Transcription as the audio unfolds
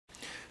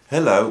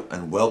Hello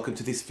and welcome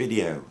to this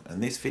video,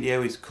 and this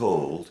video is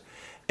called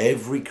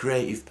Every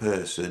Creative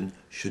Person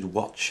Should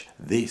Watch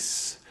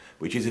This,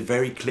 which is a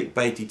very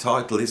clickbaity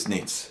title, isn't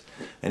it?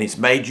 And it's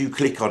made you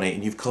click on it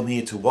and you've come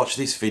here to watch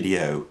this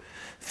video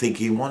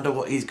thinking, wonder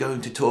what he's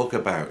going to talk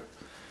about,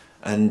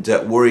 and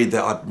worried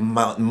that I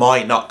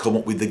might not come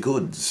up with the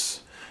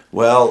goods.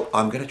 Well,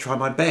 I'm going to try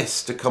my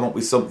best to come up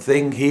with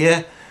something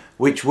here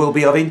which will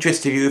be of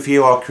interest to you if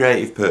you are a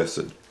creative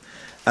person.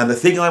 And the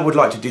thing I would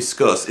like to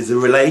discuss is the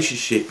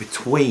relationship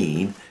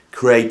between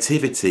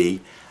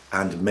creativity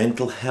and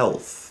mental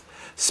health.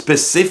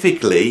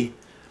 Specifically,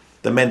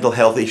 the mental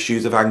health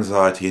issues of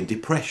anxiety and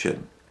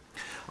depression.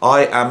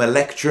 I am a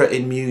lecturer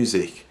in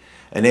music,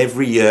 and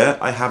every year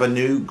I have a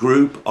new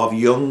group of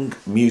young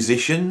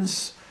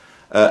musicians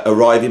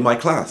arrive in my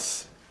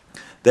class.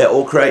 They're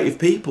all creative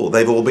people.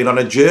 They've all been on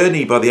a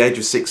journey. By the age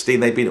of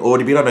 16, they've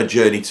already been on a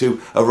journey to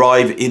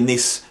arrive in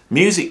this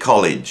music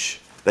college.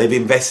 They've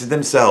invested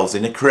themselves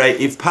in a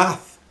creative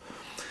path.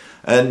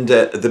 And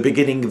at the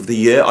beginning of the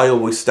year, I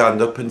always stand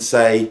up and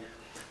say,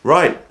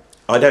 right,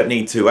 I don't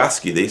need to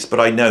ask you this, but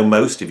I know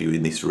most of you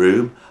in this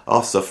room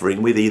are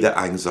suffering with either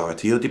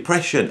anxiety or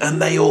depression. And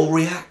they all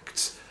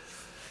react.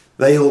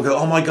 They all go,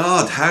 oh my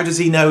God, how does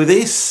he know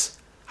this?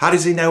 How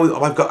does he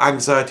know I've got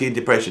anxiety and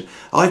depression?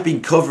 I've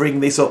been covering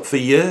this up for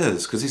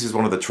years, because this is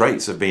one of the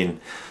traits of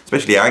being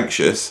especially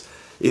anxious,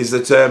 is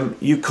that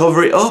you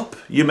cover it up,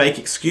 you make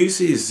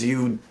excuses,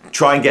 you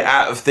try and get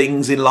out of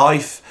things in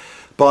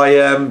life by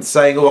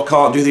saying, oh, I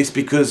can't do this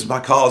because my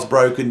car's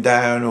broken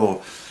down,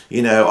 or,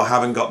 you know, I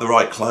haven't got the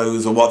right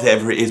clothes, or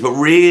whatever it is. But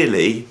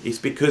really, it's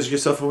because you're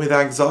suffering with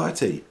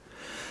anxiety.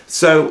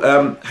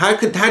 So how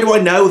do I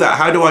know that?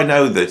 How do I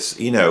know that,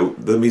 you know,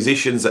 the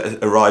musicians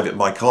that arrive at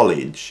my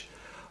college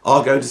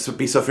are going to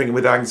be suffering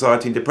with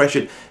anxiety and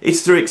depression?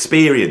 It's through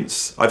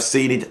experience. I've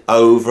seen it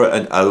over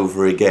and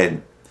over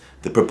again.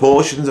 The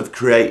proportions of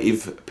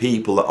creative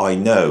people that I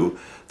know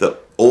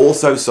that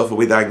also suffer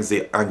with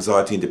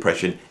anxiety and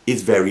depression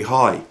is very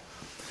high.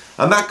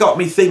 And that got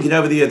me thinking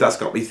over the year, that's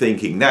got me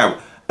thinking. Now,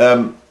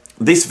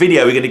 this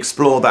video, we're going to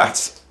explore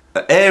that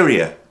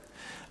area.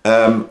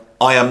 I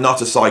am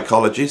not a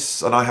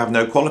psychologist and I have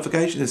no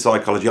qualification in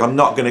psychology. I'm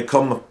not going to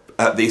come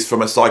at this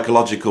from a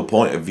psychological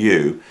point of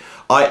view.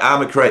 I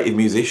am a creative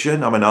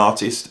musician, I'm an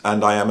artist,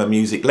 and I am a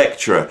music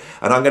lecturer,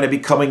 and I'm going to be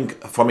coming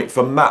from it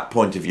from that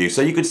point of view.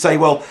 So you could say,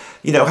 well,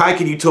 you know, how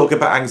can you talk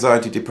about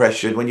anxiety,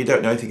 depression when you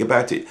don't know anything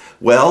about it?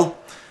 Well,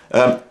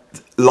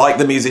 like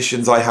the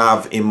musicians I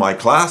have in my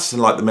class,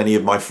 and like the many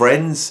of my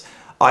friends,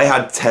 I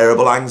had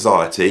terrible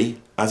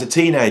anxiety as a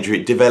teenager.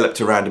 It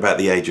developed around about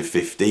the age of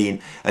 15,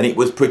 and it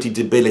was pretty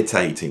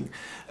debilitating.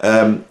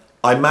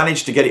 I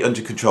managed to get it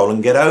under control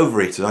and get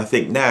over it, and I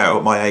think now,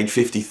 at my age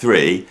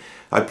 53,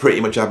 I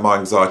pretty much have my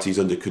anxieties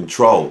under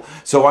control.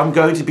 So I'm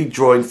going to be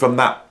drawing from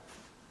that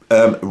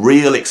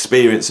real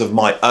experience of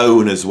my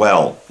own as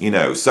well, you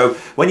know. So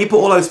when you put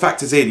all those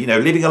factors in, you know,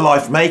 living a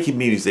life making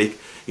music,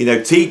 you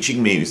know,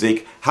 teaching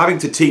music, having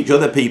to teach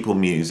other people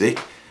music,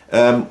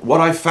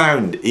 what I've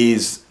found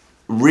is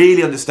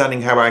really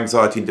understanding how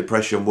anxiety and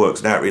depression works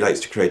and how it relates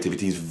to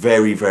creativity is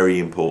very, very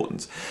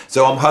important.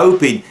 So I'm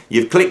hoping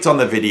you've clicked on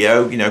the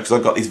video, you know, because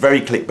I've got this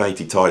very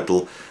clickbaity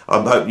title.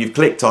 I'm hoping you've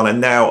clicked on and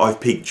now I've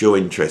piqued your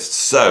interest.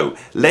 So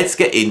let's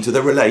get into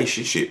the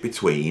relationship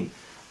between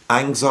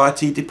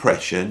anxiety,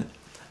 depression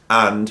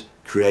and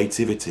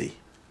creativity.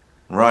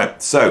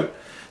 Right, so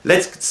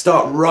let's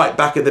start right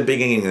back at the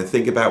beginning and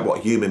think about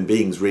what human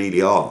beings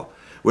really are.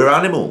 We're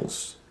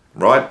animals,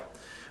 right?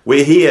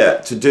 We're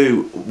here to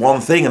do one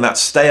thing, and that's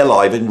stay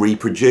alive and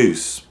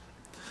reproduce.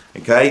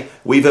 Okay,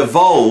 we've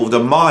evolved a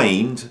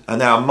mind,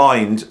 and our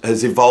mind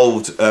has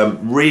evolved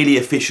really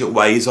efficient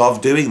ways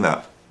of doing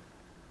that.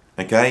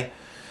 Okay,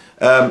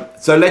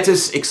 so let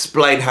us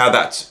explain how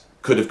that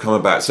could have come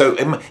about. So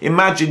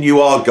imagine you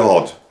are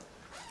God,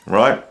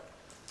 right?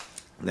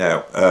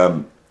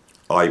 Now,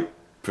 I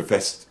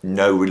profess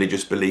no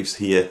religious beliefs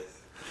here.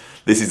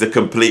 This is a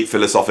complete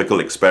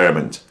philosophical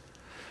experiment,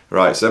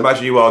 right? So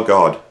imagine you are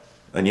God,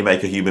 and you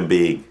make a human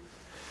being,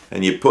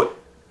 and you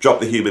drop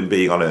the human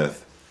being on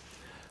earth,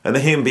 and the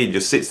human being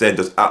just sits there and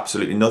does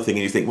absolutely nothing,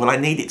 and you think, well, I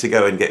need it to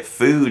go and get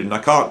food, and I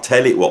can't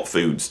tell it what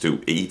foods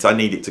to eat. I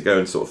need it to go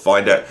and sort of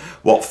find out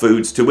what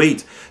foods to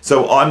eat.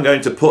 So I'm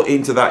going to put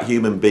into that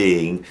human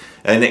being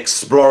an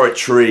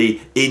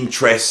exploratory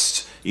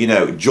interest, you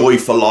know, joy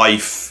for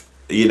life,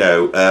 you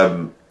know,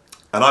 and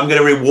I'm going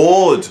to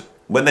reward,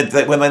 when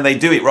they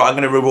do it right, I'm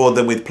going to reward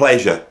them with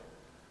pleasure.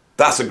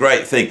 That's a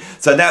great thing.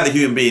 So now the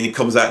human being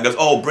comes out and goes,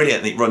 oh,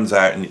 brilliant, and it runs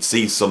out and it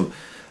sees some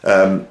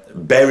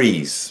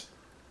berries.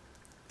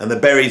 And the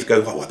berries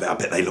go, oh, I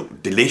bet they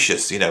look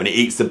delicious, you know, and it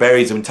eats the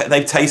berries and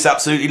they taste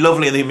absolutely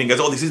lovely. And the human being goes,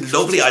 oh, this is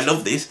lovely, I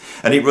love this.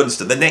 And it runs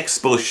to the next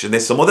bush and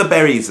there's some other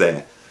berries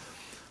there.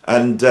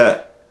 And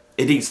it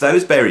eats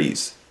those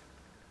berries.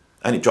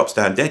 And it drops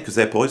down dead because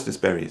they're poisonous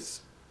berries.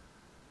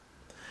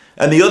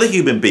 And the other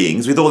human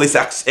beings, with all this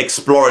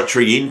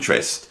exploratory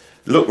interest,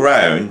 look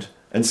round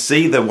and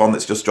see the one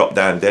that's just dropped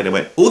down dead and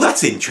went, oh,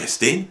 that's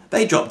interesting.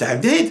 They dropped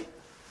down dead.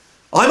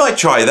 I might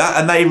try that,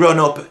 and they run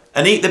up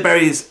and eat the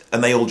berries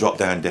and they all drop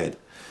down dead.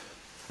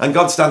 And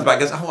God stands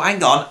back and goes, oh,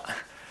 hang on,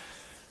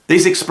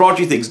 this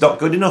exploratory thing's not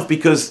good enough,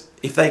 because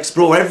if they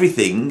explore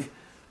everything,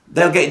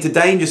 they'll get into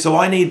danger. So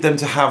I need them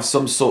to have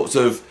some sort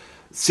of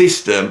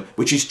system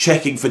which is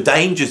checking for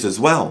dangers as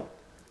well.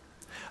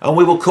 And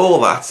we will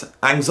call that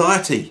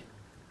anxiety,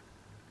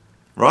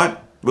 right?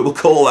 We will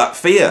call that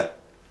fear.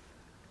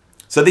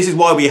 So this is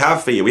why we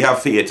have fear. We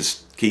have fear to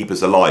keep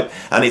us alive.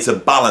 And it's a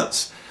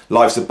balance.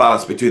 Life's a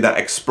balance between that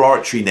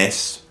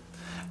exploratoriness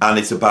and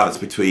it's a balance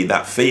between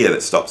that fear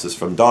that stops us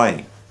from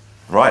dying,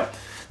 right?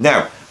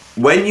 Now,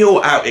 when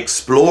you're out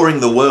exploring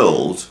the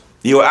world,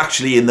 you're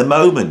actually in the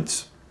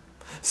moment.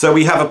 So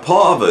we have a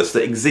part of us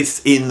that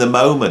exists in the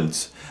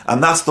moment.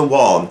 And that's the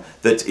one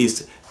that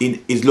is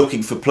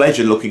looking for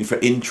pleasure, looking for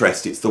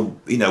interest. It's the,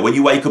 you know, when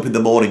you wake up in the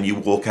morning, you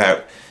walk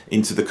out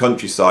into the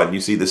countryside and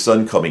you see the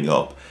sun coming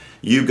up.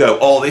 You go,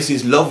 oh, this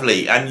is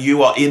lovely. And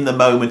you are in the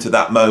moment of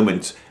that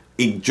moment,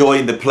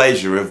 enjoying the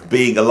pleasure of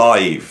being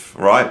alive,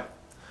 right?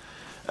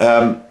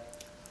 To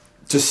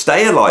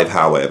stay alive,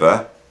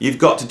 however, you've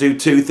got to do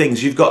two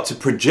things. You've got to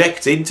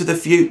project into the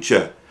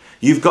future.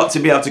 You've got to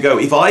be able to go,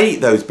 if I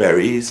eat those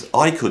berries,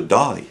 I could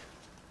die.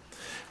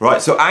 Right,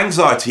 so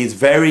anxiety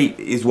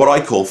is what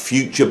I call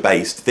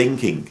future-based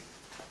thinking.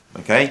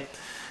 Okay,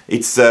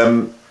 it's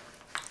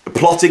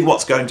plotting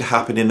what's going to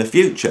happen in the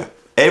future.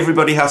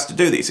 Everybody has to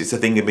do this. It's a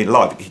thing of being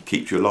alive. It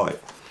keeps you alive.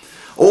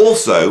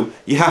 Also,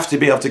 you have to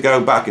be able to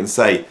go back and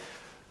say,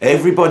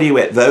 everybody who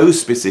ate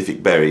those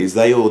specific berries,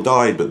 they all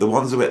died, but the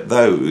ones who ate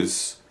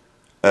those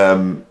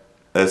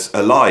as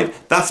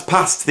alive. That's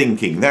past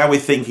thinking. Now we're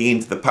thinking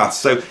into the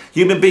past. So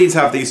human beings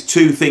have these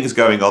two things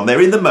going on.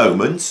 They're in the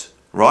moment,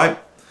 right?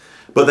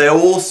 But they're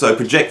also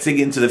projecting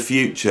into the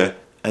future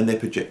and they're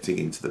projecting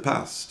into the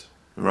past,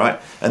 right?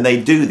 And they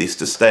do this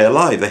to stay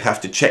alive. They have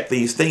to check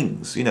these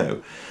things, you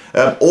know.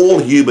 All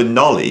human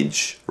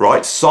knowledge,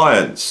 right,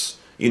 science,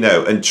 you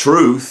know, and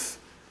truth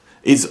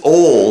is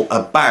all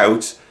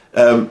about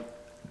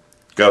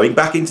going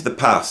back into the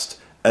past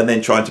and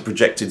then trying to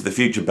project into the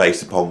future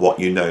based upon what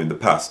you know in the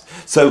past.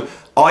 So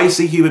I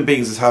see human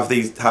beings as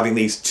having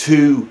these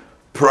two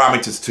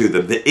parameters to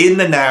them. The in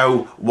the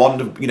now,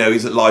 you know,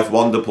 isn't life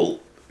wonderful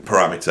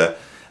parameter,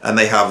 and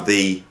they have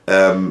the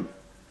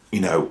you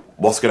know,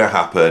 what's going to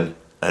happen,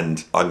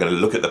 and I'm going to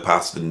look at the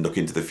past and look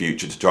into the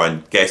future to try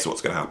and guess what's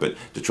going to happen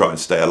to try and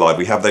stay alive.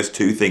 We have those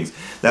two things.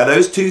 Now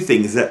those two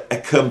things are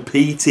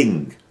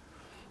competing.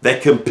 They're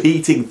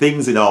competing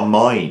things in our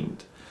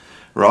mind,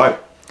 right?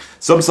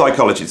 Some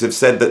psychologists have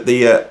said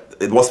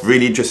that what's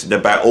really interesting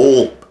about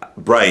all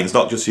brains,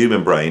 not just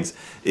human brains,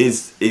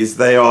 is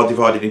they are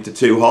divided into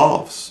two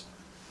halves.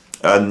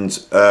 And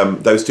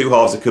those two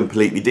halves are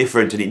completely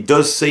different, and it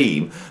does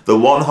seem the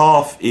one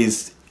half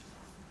is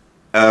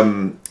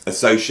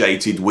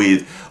associated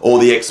with all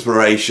the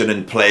exploration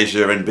and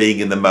pleasure and being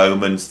in the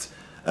moment,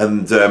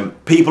 and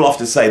people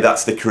often say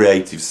that's the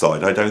creative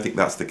side. I don't think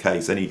that's the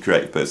case. Any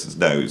creative person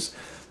knows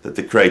that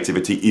the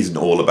creativity isn't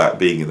all about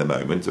being in the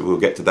moment, and we'll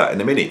get to that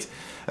in a minute.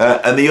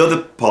 And the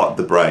other part of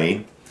the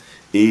brain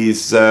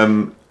is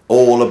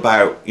all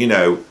about, you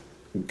know,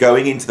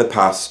 going into the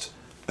past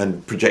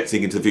and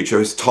projecting into the future.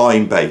 Is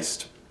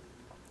time-based.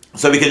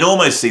 So we can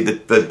almost see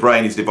that the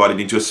brain is divided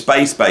into a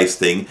space-based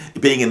thing,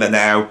 being in the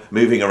now,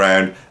 moving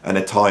around, and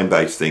a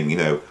time-based thing, you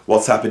know,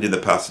 what's happened in the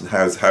past and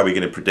how are we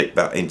going to predict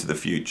that into the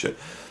future.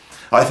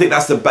 I think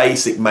that's the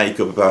basic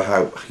makeup about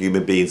how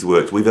human beings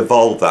work. We've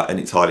evolved that and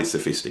it's highly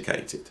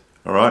sophisticated,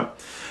 all right?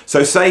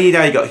 So say, you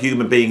know, you've got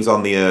human beings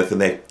on the earth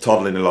and they're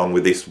toddling along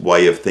with this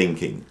way of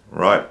thinking,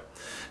 right?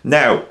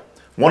 Now,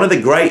 one of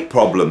the great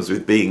problems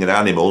with being an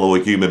animal or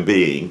a human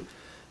being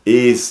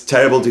is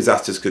terrible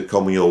disasters could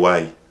come your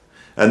way.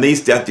 And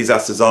these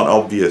disasters aren't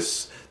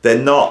obvious.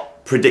 They're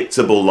not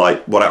predictable,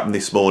 like what happened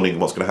this morning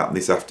and what's going to happen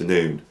this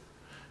afternoon.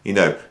 You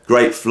know,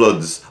 great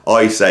floods,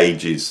 ice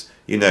ages,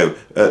 you know,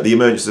 the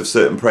emergence of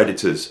certain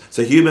predators.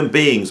 So human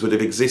beings would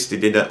have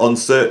existed in an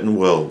uncertain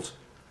world,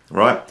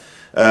 right?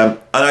 And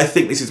I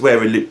think this is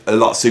where a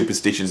lot of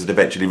superstitions and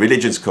eventually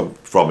religions come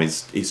from,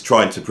 is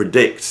trying to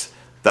predict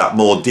that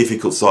more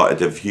difficult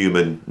side of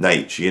human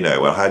nature, you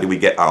know. Well, how do we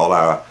get all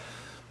our,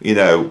 you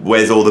know,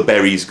 where's all the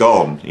berries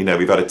gone? You know,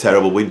 we've had a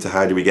terrible winter,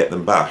 how do we get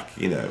them back,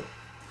 you know?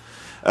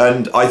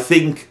 And I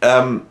think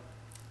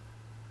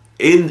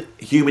in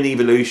human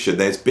evolution,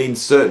 there's been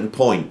certain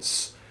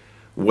points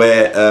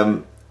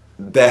where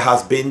there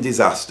has been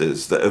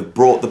disasters that have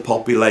brought the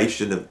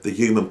population of the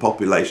human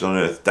population on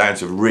Earth down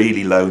to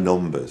really low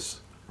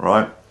numbers,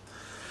 right?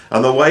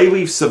 And the way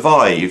we've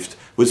survived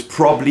was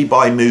probably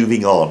by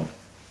moving on,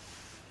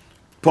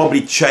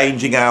 probably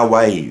changing our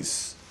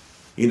ways.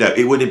 You know,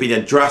 it would have been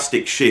a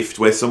drastic shift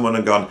where someone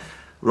had gone,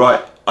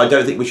 right, I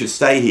don't think we should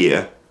stay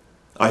here.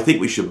 I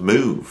think we should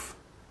move,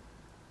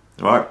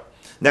 right?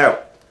 Now,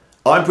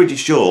 I'm pretty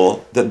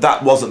sure that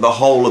that wasn't the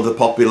whole of the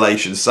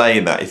population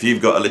saying that. If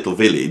you've got a little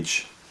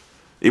village,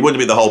 it wouldn't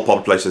be the whole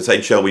population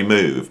saying, shall we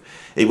move?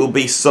 It will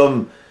be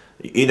some,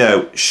 you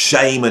know,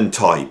 shaman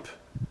type.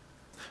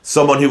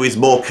 Someone who is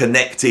more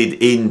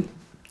connected in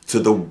to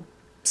the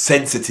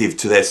sensitive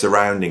to their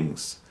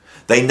surroundings.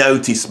 They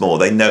notice more.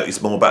 They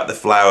notice more about the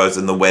flowers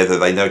and the weather.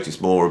 They notice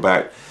more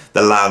about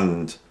the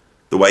land,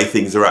 the way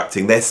things are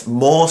acting. They're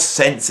more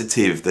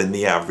sensitive than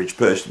the average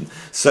person.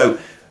 So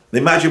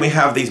imagine we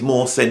have these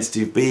more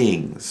sensitive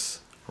beings,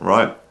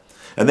 right?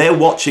 And they're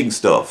watching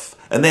stuff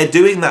and they're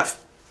doing that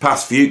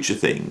past future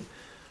thing,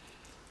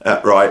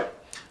 right?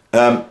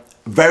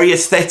 Very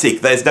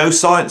aesthetic. There's no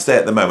science there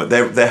at the moment.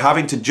 They're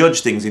having to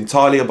judge things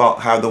entirely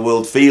about how the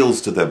world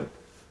feels to them.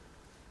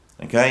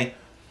 Okay?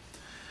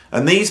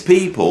 And these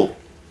people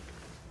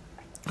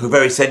who are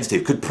very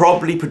sensitive could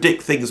probably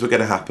predict things were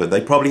going to happen.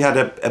 They probably had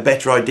a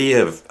better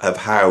idea of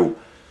how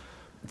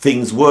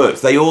things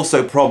worked. They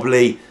also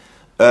probably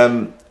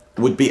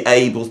would be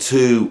able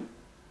to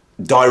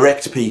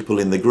direct people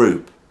in the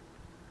group.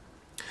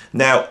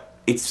 Now,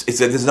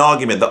 there's an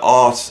argument that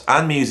art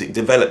and music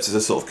develops as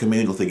a sort of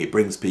communal thing. It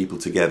brings people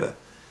together,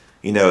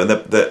 you know, and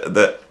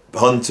that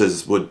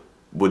hunters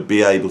would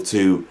be able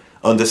to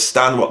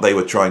understand what they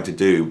were trying to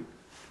do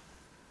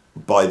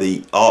by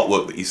the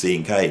artwork that you see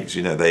in caves.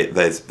 You know,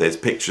 there's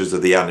pictures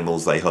of the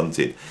animals they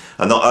hunted,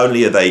 and not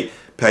only are they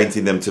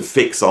painting them to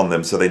fix on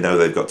them so they know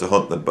they've got to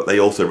hunt them, but they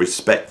also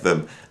respect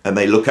them and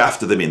they look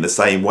after them in the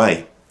same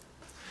way.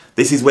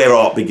 This is where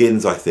art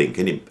begins, I think,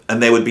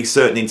 and there would be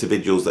certain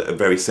individuals that are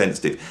very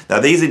sensitive. Now,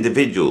 these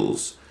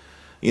individuals,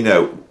 you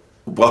know,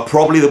 are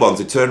probably the ones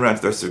who turn around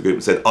to the rest of the group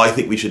and said, I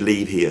think we should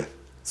leave here.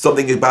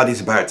 Something bad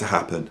is about to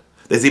happen.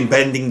 There's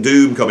impending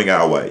doom coming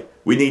our way.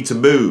 We need to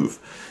move.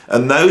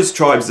 And those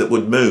tribes that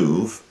would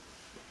move,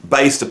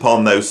 based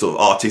upon those sort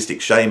of artistic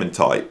shaman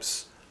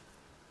types,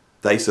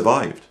 they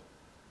survived.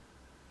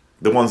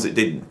 The ones that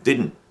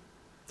didn't.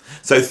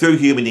 So through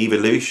human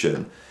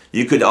evolution,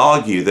 you could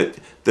argue that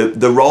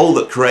the role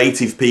that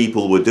creative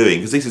people were doing,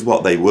 because this is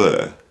what they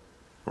were,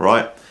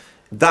 right,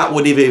 that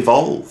would have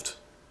evolved.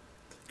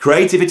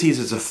 Creativity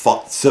is a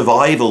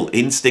survival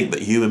instinct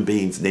that human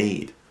beings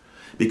need,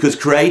 because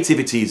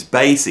creativity is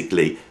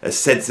basically a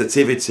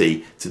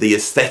sensitivity to the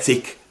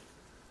aesthetic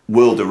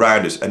world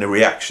around us and a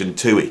reaction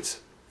to it.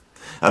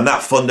 And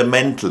that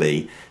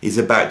fundamentally is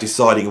about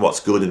deciding what's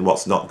good and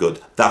what's not good.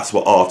 That's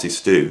what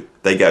artists do.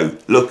 They go,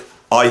 look,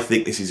 I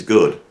think this is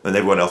good. And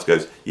everyone else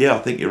goes, yeah, I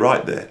think you're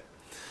right there.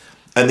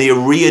 And the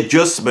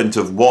readjustment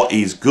of what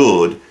is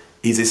good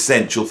is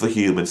essential for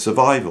human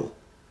survival.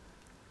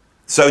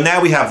 So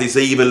now we have this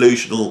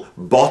evolutional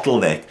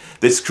bottleneck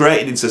that's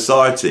created in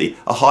society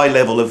a high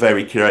level of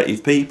very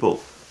creative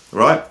people,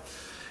 right?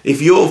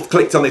 If you've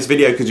clicked on this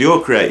video because you're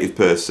a creative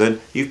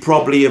person, you've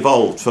probably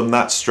evolved from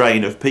that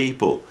strain of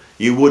people.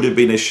 You would have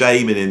been a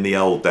shaman in the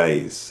old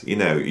days. You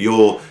know,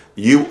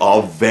 you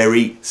are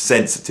very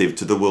sensitive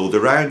to the world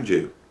around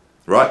you,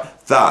 right?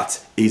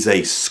 That is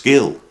a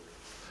skill.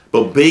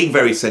 But being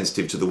very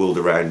sensitive to the world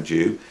around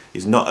you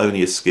is not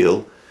only a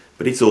skill,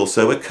 but it's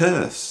also a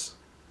curse.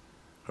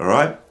 All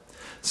right?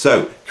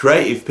 So,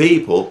 creative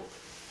people,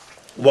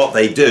 what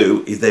they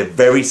do is they're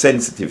very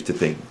sensitive to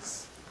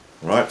things.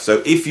 Right?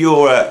 So, if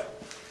you're a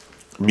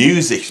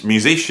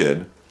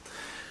musician,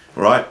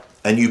 right,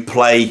 and you're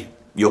playing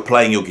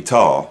your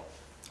guitar,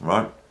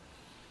 right?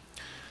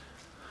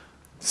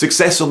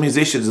 Successful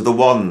musicians are the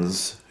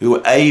ones who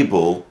are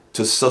able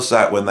to suss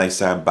out when they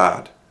sound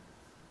bad.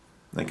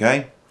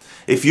 Okay?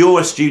 If you're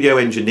a studio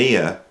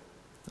engineer,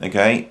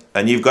 okay,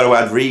 and you've got to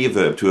add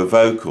reverb to a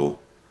vocal,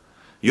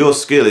 your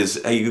skill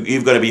is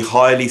you've got to be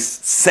highly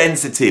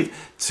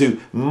sensitive to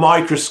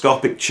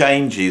microscopic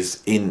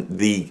changes in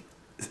the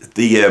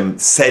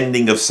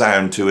sending of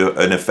sound to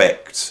an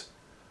effect.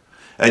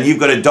 And you've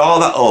got to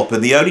dial that up,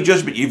 and the only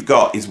judgment you've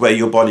got is where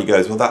your body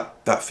goes, well,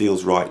 that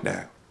feels right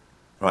now.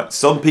 Right?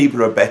 Some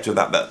people are better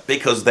at that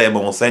because they're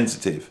more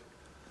sensitive.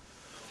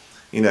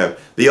 You know,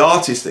 the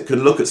artist that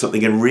can look at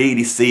something and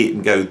really see it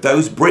and go,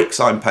 those bricks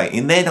I'm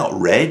painting, they're not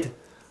red.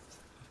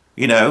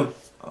 You know,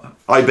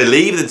 I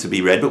believe them to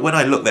be red, but when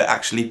I look, they're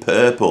actually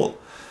purple.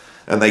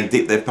 And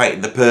they're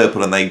painting the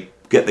purple and they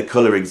get the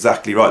colour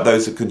exactly right.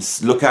 Those who can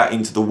look out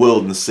into the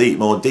world and see it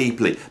more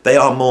deeply, they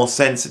are more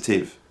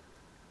sensitive.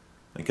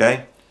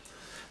 Okay?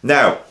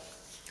 Now,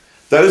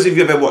 those of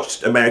you who have ever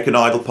watched American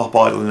Idol, Pop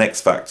Idol and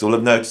X Factor will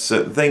have noticed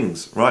certain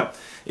things, right?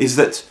 Is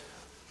that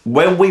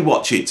when we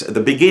watch it, at the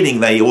beginning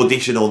they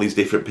audition all these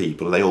different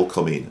people and they all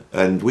come in.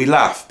 And we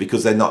laugh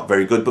because they're not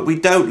very good, but we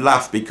don't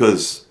laugh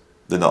because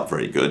they're not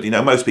very good. You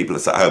know, most people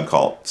at home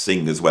can't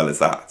sing as well as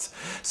that.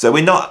 So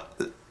we're not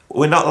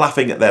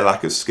laughing at their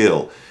lack of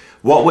skill.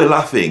 What we're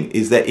laughing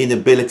is their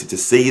inability to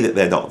see that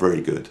they're not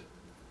very good.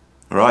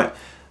 All right?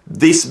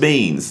 This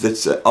means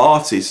that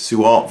artists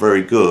who aren't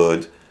very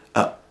good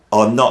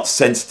are not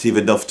sensitive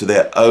enough to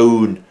their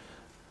own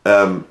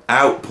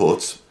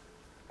output,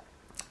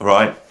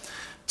 right,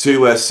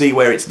 to see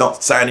where it's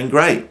not sounding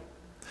great.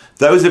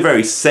 Those are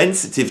very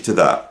sensitive to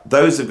that.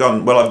 Those have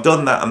gone, well, I've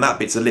done that and that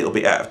bit's a little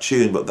bit out of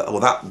tune, but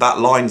that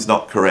line's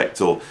not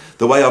correct, or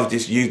the way I've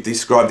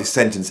described this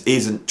sentence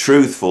isn't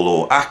truthful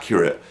or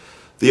accurate.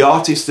 The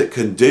artists that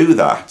can do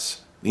that,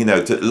 you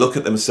know, to look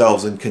at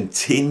themselves and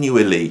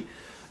continually,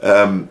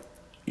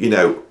 you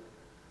know,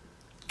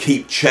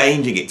 keep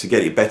changing it to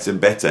get it better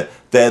and better,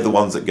 they're the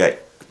ones that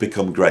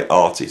become great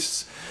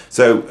artists.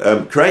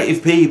 So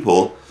creative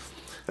people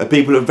are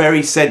people who are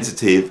very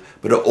sensitive,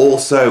 but are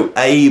also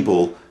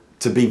able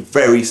to be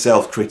very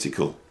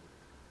self-critical.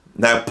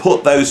 Now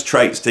put those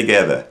traits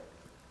together.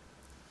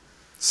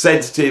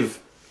 Sensitive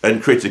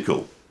and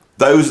critical.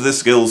 Those are the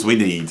skills we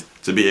need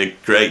to be a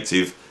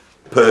creative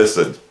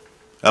person.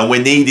 And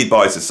we're needed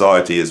by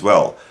society as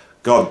well.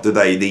 God, do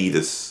they need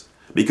us?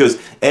 Because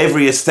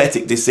every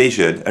aesthetic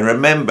decision, and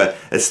remember,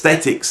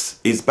 aesthetics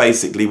is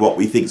basically what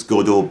we think is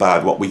good or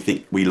bad, what we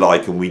think we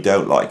like and we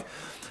don't like.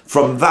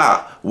 From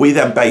that, we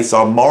then base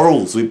our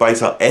morals, we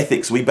base our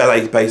ethics, we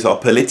base our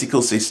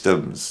political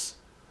systems,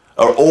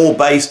 are all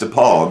based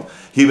upon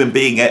human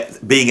being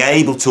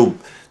able to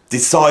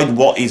decide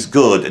what is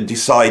good and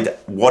decide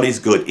what is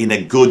good in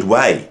a good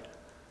way,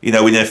 you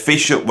know, in an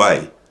efficient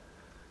way,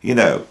 you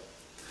know.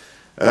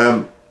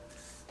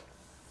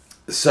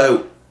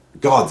 So,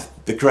 God,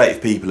 the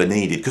creative people are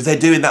needed because they're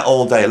doing that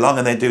all day long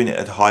and they're doing it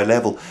at a high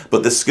level.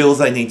 But the skills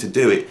they need to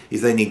do it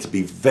is they need to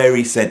be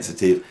very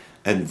sensitive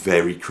and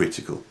very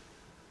critical.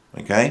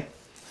 Okay?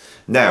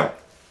 Now,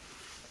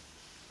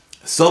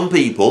 some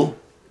people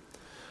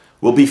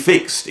will be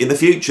fixed in the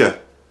future.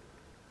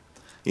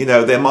 You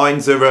know, their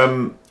minds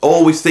are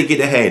always thinking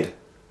ahead,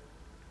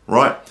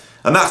 right?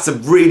 And that's a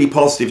really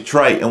positive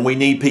trait, and we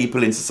need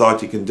people in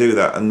society who can do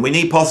that. And we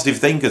need positive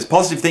thinkers.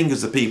 Positive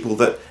thinkers are people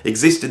that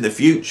exist in the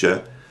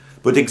future,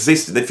 but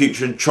exist in the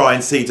future and try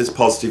and see it as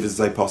positive as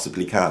they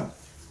possibly can.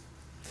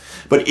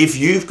 But if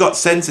you've got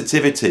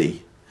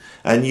sensitivity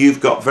and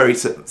you've got very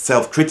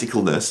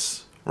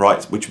self-criticalness,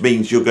 right, which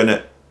means you're going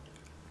to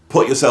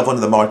put yourself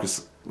under the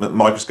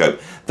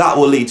microscope, that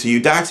will lead to you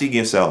doubting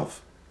yourself.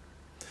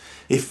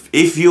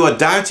 If you are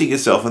doubting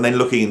yourself and then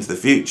looking into the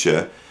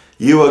future,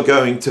 you are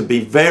going to be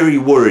very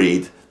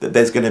worried that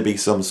there's going to be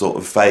some sort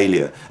of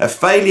failure. A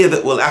failure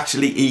that will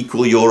actually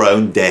equal your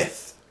own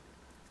death.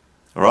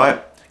 All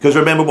right? Because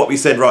remember what we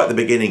said right at the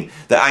beginning,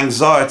 that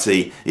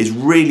anxiety is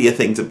really a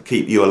thing to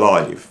keep you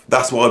alive.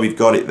 That's why we've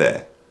got it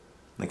there.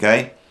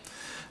 Okay?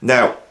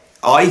 Now,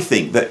 I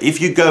think that if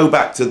you go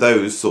back to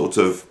those sort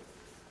of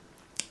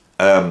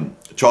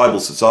tribal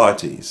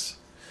societies,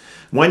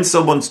 when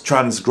someone's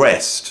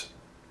transgressed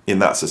in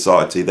that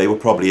society, they were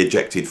probably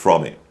ejected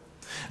from it.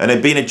 And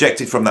then being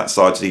ejected from that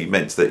society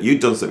meant that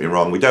you'd done something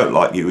wrong, we don't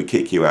like you, we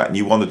kick you out, and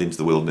you wandered into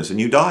the wilderness and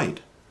you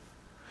died.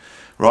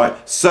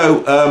 Right?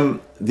 So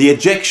the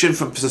ejection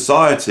from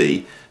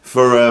society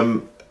for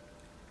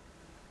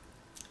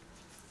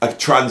a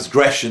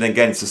transgression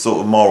against a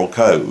sort of moral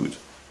code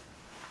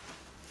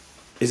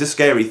is a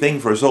scary thing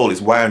for us all.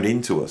 It's wound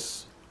into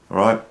us. All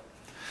right?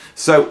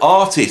 So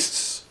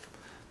artists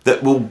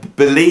that will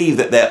believe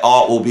that their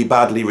art will be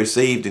badly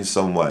received in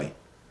some way,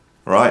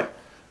 right?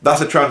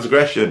 That's a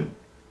transgression.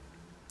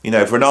 You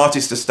know, for an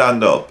artist to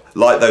stand up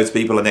like those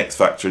people on X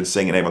Factor and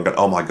sing and everyone going,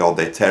 oh my God,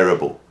 they're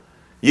terrible.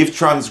 You've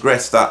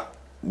transgressed that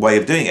way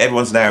of doing it.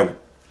 Everyone's now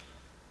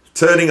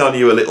turning on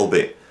you a little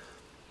bit.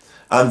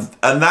 And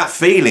that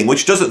feeling,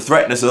 which doesn't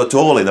threaten us at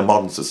all in a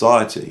modern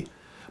society,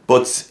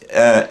 but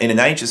in an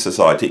ancient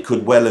society, it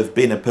could well have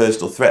been a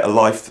personal threat,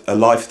 a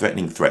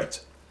life-threatening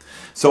threat.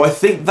 So I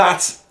think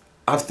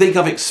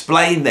I've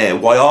explained there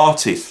why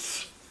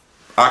artists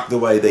act the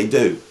way they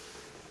do.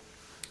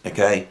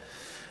 Okay?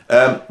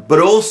 But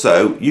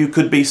also, you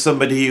could be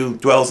somebody who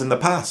dwells in the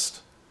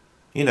past.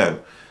 You know,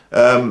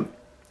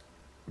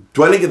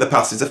 dwelling in the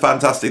past is a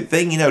fantastic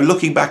thing. You know,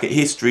 looking back at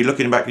history,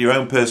 looking back at your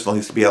own personal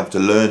history, be able to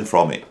learn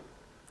from it.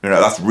 You know,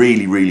 that's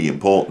really, really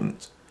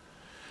important.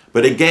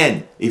 But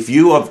again, if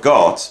you're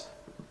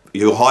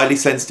highly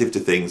sensitive to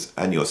things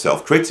and you're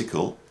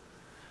self-critical,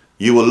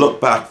 you will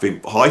look back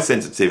with high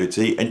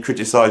sensitivity and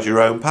criticise your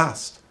own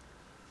past.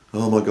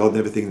 Oh my God,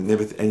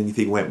 never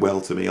anything went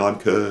well to me. I'm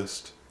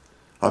cursed.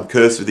 I'm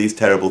cursed with these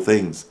terrible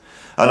things.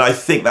 And I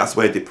think that's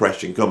where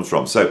depression comes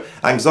from. So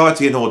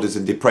anxiety disorders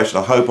and depression,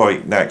 I hope I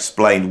now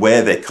explained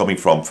where they're coming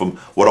from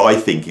what I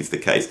think is the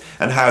case,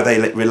 and how they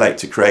relate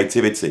to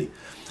creativity.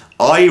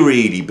 I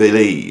really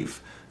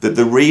believe that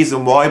the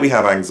reason why we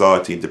have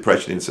anxiety and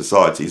depression in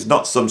society is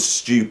not some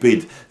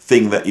stupid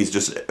thing that is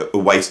just a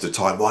waste of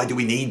time. Why do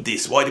we need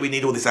this? Why do we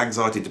need all this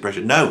anxiety and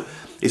depression? No,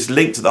 it's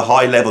linked to the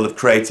high level of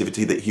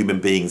creativity that human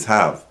beings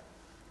have.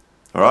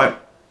 All right?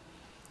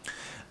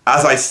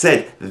 As I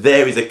said,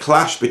 there is a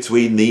clash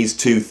between these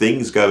two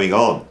things going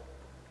on.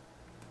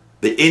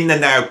 The in the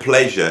now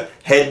pleasure,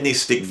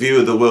 hedonistic view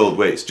of the world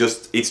where it's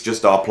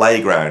just our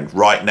playground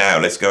right now,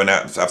 let's go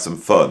out and have some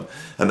fun.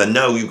 And then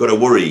no, you've got to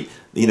worry,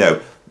 you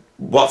know,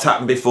 what's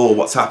happened before,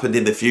 what's happened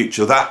in the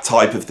future, that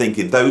type of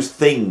thinking. Those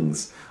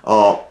things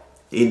are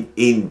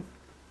in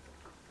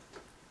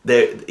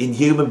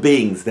human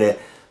beings,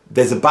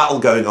 there's a battle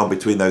going on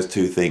between those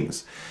two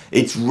things.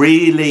 It's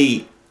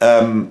really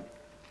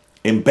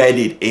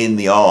embedded in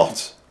the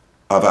art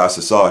of our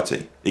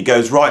society. It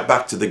goes right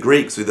back to the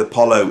Greeks with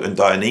Apollo and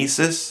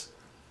Dionysus,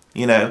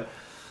 you know.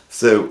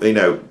 So you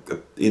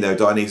know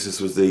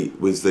Dionysus was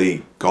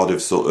the god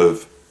of sort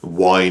of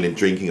wine and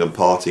drinking and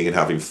partying and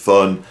having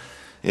fun.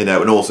 you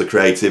know, and also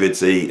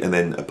creativity, and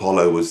then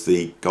Apollo was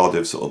the god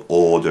of sort of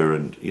order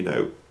and, you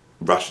know,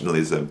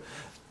 rationalism.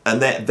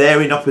 And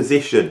they're in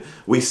opposition.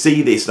 We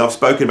see this, and I've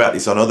spoken about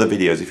this on other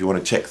videos if you want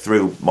to check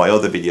through my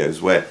other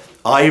videos, where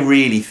I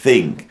really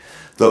think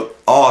that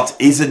art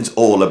isn't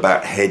all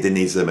about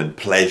hedonism and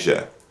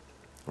pleasure,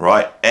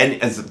 right?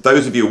 And as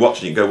those of you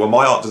watching, you go, well,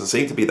 my art doesn't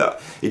seem to be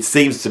that. It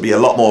seems to be a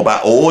lot more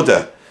about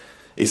order.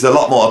 It's a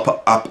lot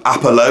more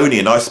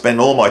Apollonian. I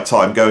spend all my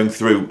time going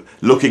through,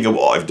 looking at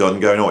what I've done,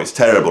 going, oh, it's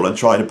terrible, and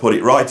trying to put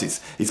it right.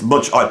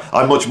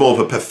 I'm much more of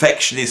a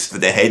perfectionist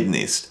than a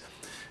hedonist.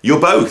 You're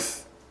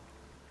both.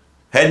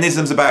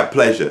 Hedonism's about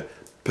pleasure.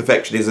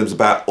 Perfectionism's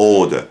about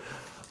order.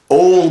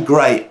 All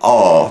great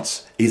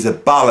art is a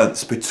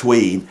balance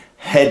between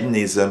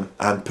hedonism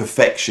and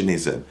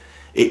perfectionism.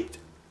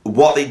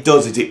 What it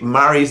does is it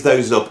marries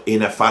those up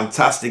in a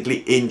fantastically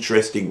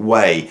interesting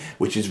way,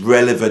 which is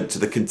relevant to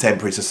the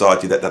contemporary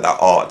society that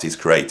art is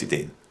created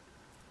in.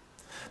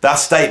 That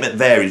statement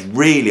there is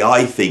really,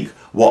 I think,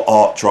 what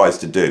art tries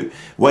to do.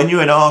 When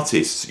you're an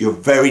artist, you're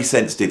very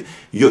sensitive.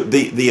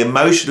 The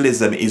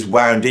emotionalism is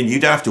wound in. You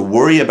don't have to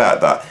worry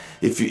about that.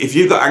 If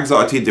you've got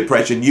anxiety and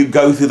depression, you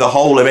go through the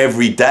whole of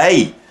every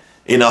day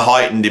in a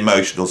heightened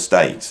emotional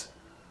state.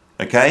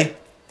 Okay?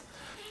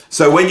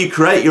 So when you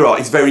create your art,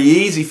 it's very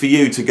easy for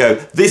you to go,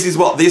 this is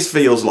what this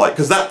feels like,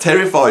 because that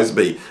terrifies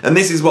me. And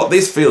this is what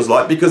this feels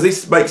like, because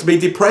this makes me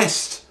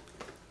depressed.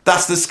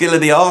 That's the skill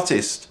of the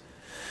artist.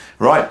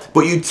 Right?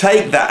 But you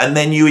take that and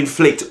then you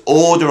inflict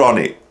order on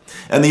it.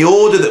 And the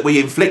order that we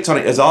inflict on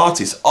it as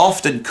artists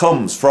often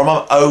comes from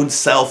our own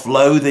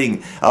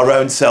self-loathing, our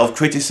own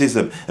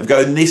self-criticism of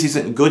going, this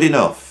isn't good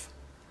enough.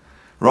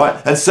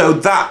 Right? And so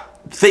that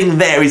thing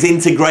there is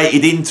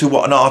integrated into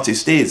what an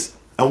artist is.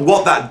 And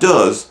what that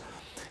does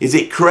is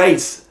it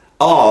creates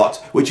art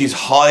which is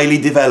highly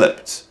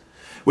developed,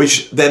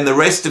 which then the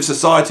rest of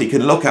society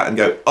can look at and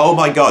go, oh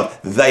my God,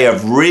 they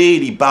have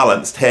really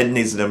balanced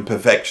hedonism and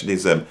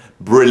perfectionism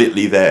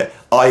brilliantly there.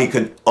 I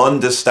can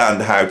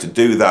understand how to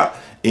do that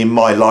in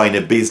my line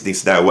of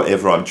business now,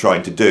 whatever I'm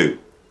trying to do,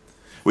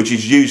 which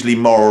is usually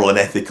moral and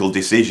ethical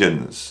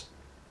decisions,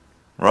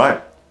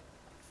 right?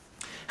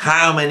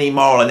 How many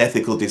moral and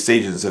ethical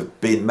decisions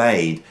have been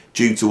made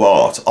due to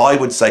art? I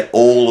would say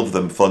all of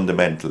them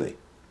fundamentally.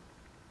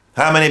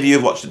 How many of you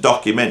have watched a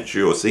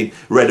documentary or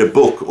read a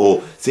book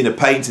or seen a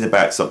painting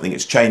about something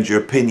that's changed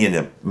your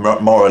opinion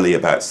morally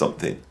about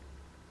something?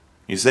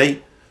 You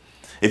see?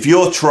 If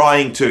you're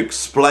trying to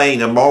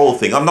explain a moral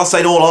thing, I'm not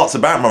saying all art's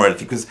about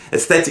morality, because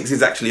aesthetics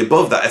is actually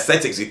above that.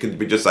 Aesthetics, you could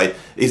be just say,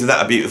 isn't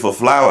that a beautiful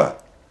flower?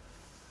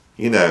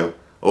 You know,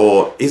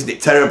 or isn't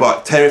it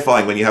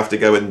terrifying when you have to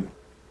go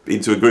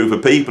into a group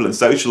of people and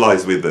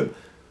socialise with them?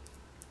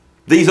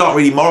 These aren't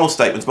really moral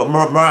statements, but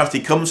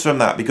morality comes from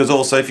that, because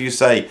also if you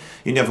say,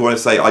 you never want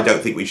to say, I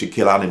don't think we should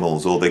kill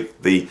animals, or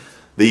you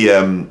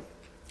know,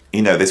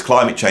 there's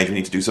climate change, we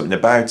need to do something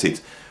about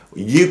it.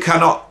 You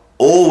cannot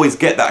always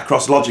get that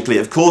across logically.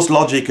 Of course,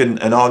 logic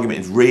and argument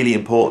is really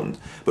important,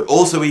 but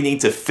also we need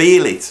to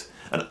feel it,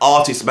 and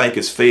artists make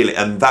us feel it,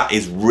 and that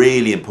is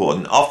really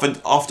important.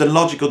 Often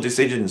logical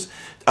decisions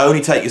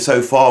only take you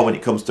so far when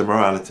it comes to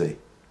morality.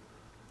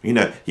 You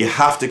know, you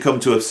have to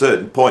come to a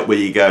certain point where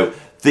you go,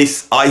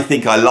 this, I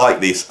think I like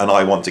this and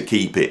I want to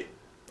keep it.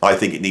 I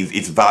think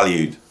it's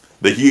valued.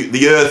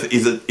 The earth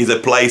is a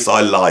place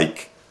I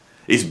like.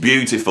 It's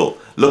beautiful.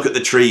 Look at the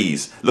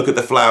trees, look at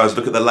the flowers,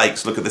 look at the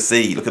lakes, look at the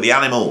sea, look at the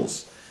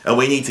animals. And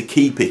we need to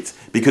keep it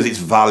because it's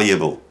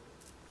valuable.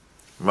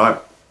 Right?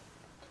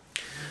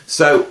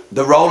 So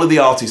the role of the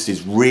artist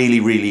is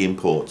really, really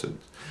important.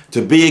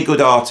 To be a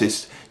good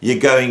artist, you're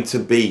going to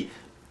be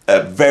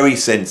very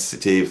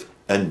sensitive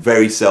and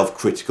very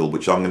self-critical,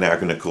 which I'm now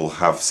going to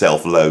have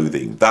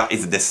self-loathing. That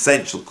is an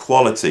essential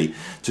quality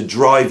to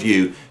drive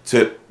you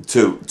to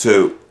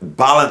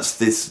balance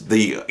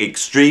the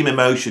extreme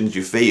emotions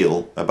you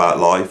feel about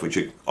life, which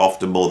are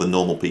often more than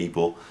normal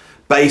people,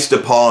 based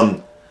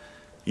upon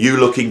you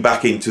looking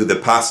back into the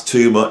past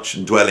too much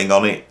and dwelling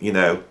on it. You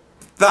know,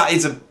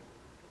 that's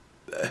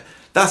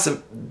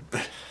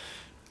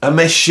a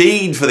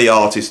machine for the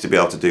artist to be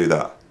able to do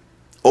that.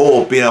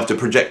 Or being able to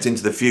project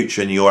into the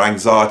future and your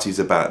anxieties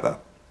about that.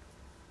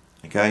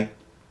 Okay?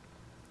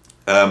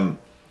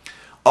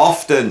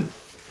 Often,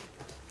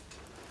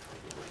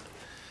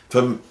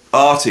 from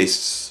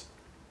artists,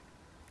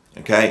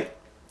 okay,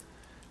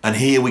 and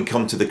here we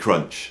come to the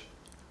crunch.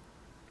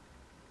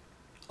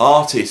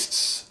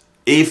 Artists,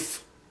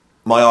 if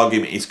my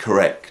argument is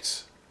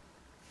correct,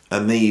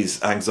 and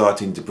these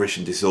anxiety and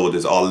depression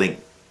disorders are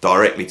linked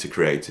directly to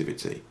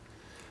creativity,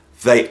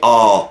 they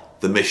are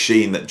the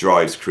machine that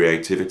drives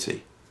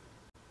creativity.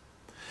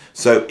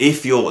 So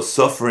if you're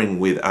suffering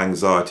with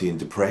anxiety and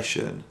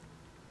depression,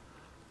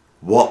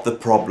 what the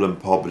problem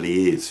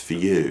probably is for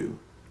you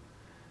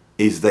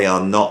is they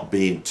are not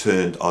being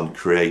turned on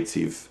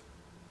creativity,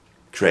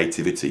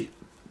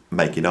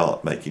 making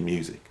art, making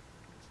music.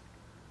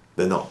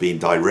 They're not being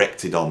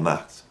directed on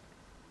that.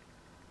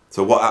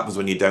 So what happens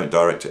when you don't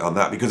direct it on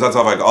that? Because as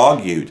I've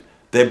argued,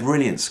 they're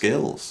brilliant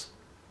skills.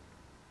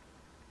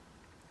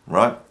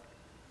 right?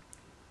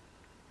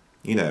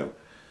 You know,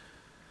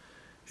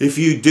 if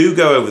you do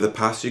go over the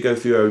past, you go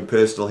through your own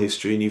personal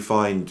history and you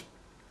find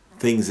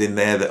things in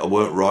there that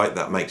weren't right,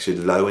 that makes you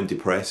low and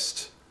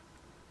depressed.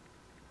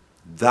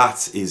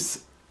 That's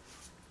the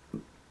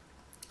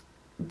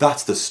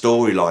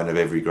storyline of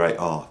every great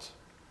art,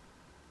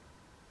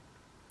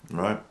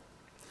 right?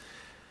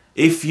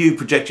 If you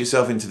project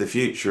yourself into the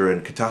future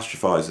and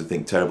catastrophize and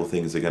think terrible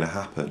things are going to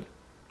happen,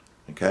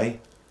 okay,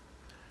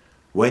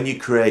 when you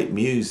create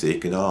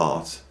music and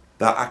art,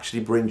 that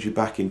actually brings you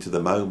back into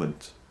the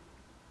moment.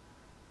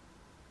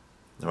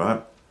 All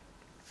right?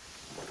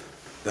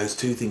 Those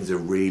two things are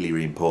really,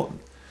 really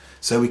important.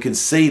 So we can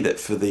see that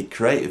for the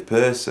creative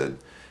person,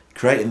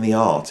 creating the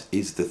art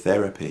is the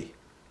therapy.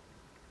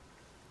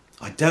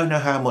 I don't know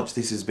how much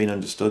this has been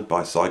understood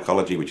by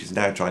psychology, which is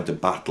now trying to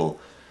battle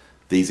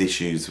these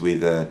issues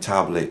with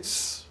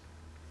tablets.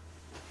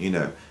 You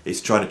know,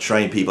 it's trying to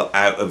train people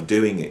out of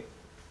doing it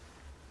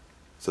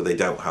so they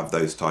don't have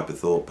those type of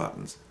thought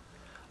patterns.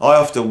 I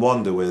often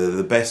wonder whether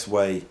the best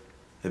way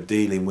of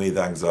dealing with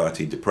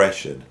anxiety,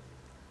 depression,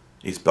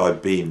 is by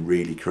being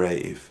really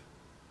creative.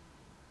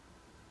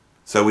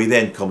 So we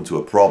then come to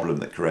a problem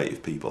that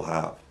creative people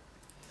have,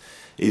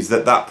 is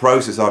that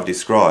process I've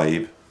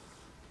described,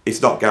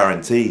 it's not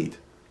guaranteed.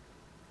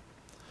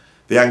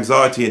 The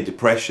anxiety and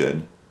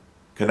depression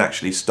can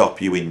actually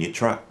stop you in your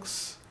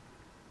tracks.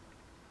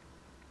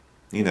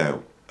 You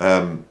know,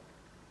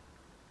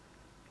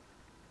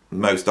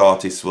 most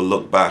artists will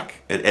look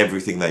back at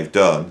everything they've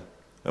done,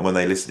 and when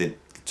they listen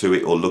to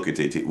it or look at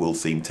it, it will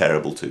seem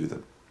terrible to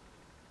them.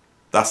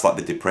 That's like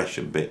the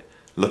depression bit,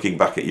 looking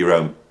back at your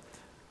own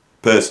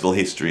personal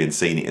history and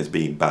seeing it as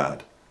being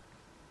bad,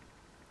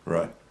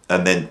 right?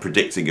 And then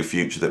predicting a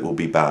future that will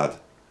be bad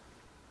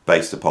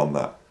based upon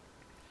that.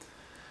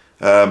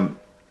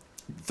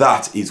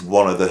 That is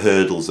one of the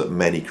hurdles that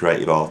many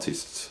creative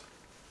artists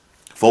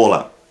fall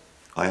at.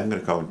 I am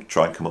going to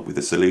try and come up with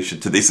a solution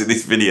to this in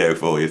this video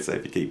for you, so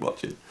if you keep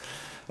watching.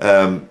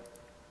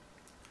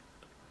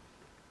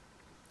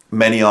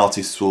 Many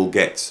artists will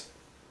get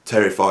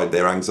terrified,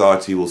 their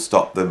anxiety will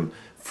stop them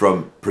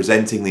from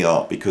presenting the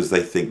art because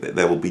they think that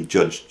they will be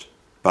judged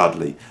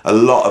badly. A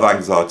lot of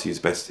anxiety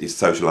is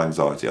social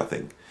anxiety, I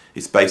think.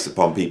 It's based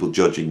upon people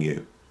judging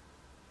you.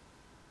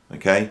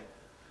 Okay?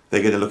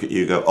 They're going to look at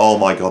you and go, oh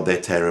my God,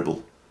 they're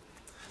terrible.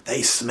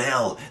 They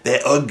smell,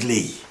 they're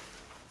ugly.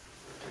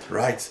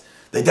 Right?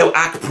 They don't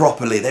act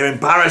properly, they're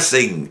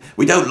embarrassing.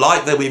 We don't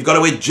like them, we've got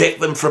to eject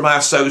them from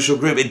our social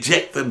group,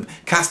 eject them,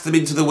 cast them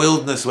into the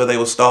wilderness where they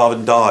will starve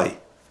and die.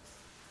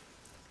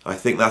 I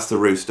think that's the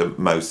root of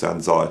most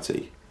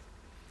anxiety.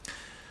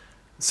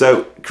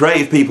 So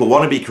creative people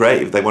want to be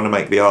creative, they want to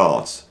make the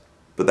art,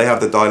 but they have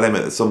the dilemma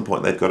at some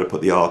point they've got to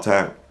put the art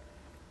out.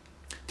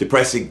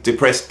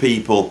 Depressed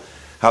people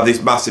have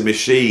this massive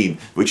machine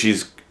which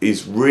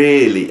is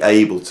really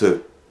able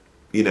to,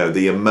 you know,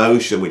 the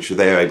emotion which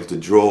they're able to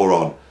draw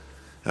on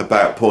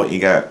about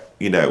pointing out,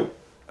 you know,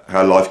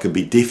 how life can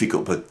be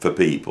difficult for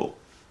people,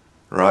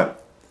 right?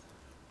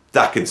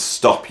 That can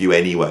stop you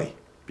anyway.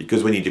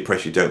 Because when you're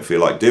depressed, you don't feel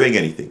like doing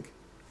anything.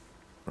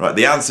 Right?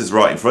 The answer's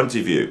right in front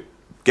of you.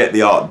 Get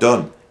the art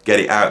done. Get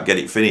it out. Get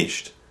it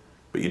finished.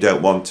 But you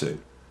don't want to.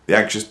 The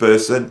anxious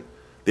person,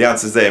 the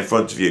answer's there in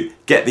front of you.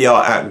 Get the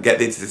art out and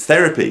get into this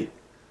therapy.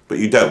 But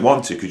you don't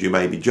want to because you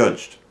may be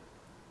judged.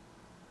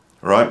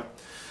 Right?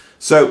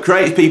 So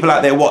creative people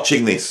out there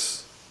watching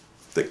this,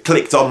 that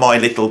clicked on my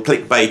little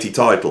clickbaity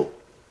title,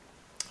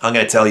 I'm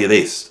going to tell you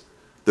this.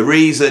 The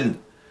reason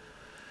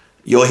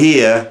you're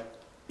here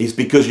is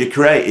because you're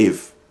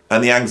creative.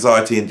 And the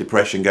anxiety and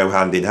depression go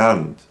hand in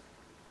hand.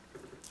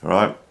 All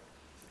right?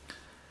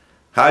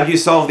 How do you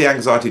solve the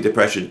anxiety,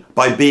 depression?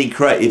 By being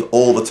creative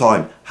all the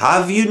time.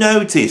 Have you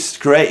noticed,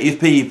 creative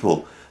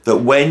people, that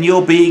when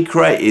you're being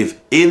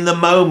creative, in the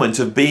moment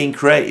of being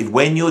creative,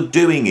 when you're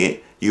doing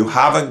it, you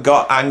haven't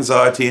got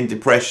anxiety and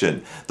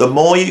depression. The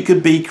more you can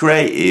be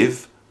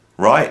creative,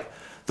 right,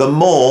 the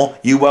more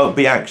you won't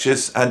be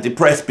anxious and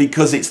depressed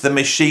because it's the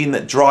machine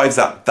that drives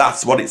that.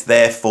 That's what it's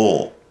there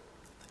for.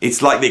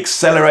 It's like the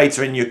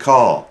accelerator in your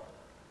car,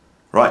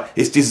 right?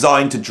 It's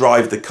designed to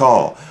drive the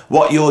car.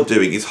 What you're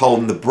doing is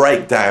holding the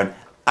brake down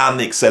and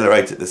the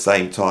accelerator at the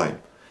same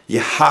time. You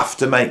have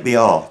to make the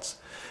art,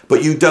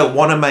 but you don't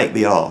want to make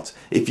the art.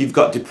 If you've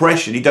got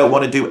depression, you don't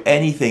want to do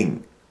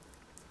anything.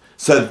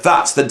 So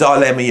that's the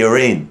dilemma you're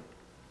in.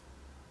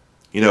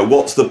 You know,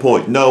 what's the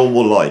point? No one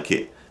will like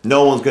it.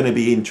 No one's going to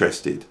be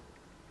interested,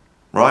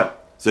 right?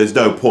 So there's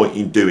no point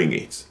in doing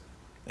it,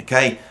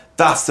 okay?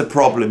 That's the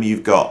problem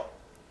you've got.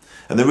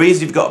 And the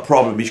reason you've got a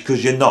problem is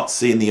because you're not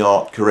seeing the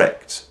art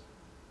correct.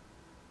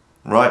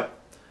 Right?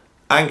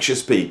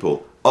 Anxious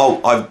people.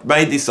 Oh, I've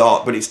made this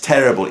art, but it's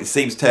terrible. It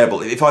seems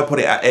terrible. If I put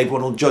it out,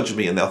 everyone will judge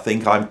me and they'll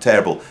think I'm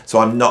terrible. So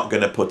I'm not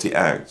going to put it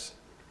out.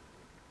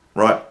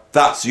 Right?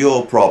 That's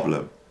your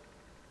problem.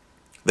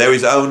 There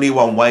is only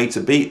one way to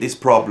beat this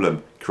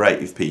problem,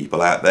 creative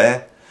people out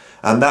there.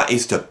 And that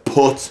is to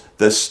put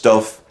the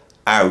stuff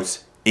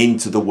out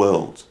into the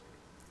world.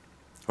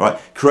 Right?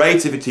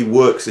 Creativity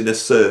works in a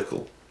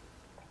circle.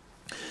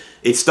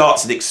 It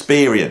starts an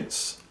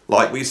experience,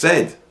 like we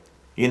said,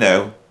 you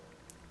know,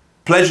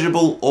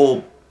 pleasurable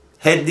or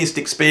hedonist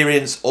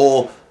experience,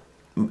 or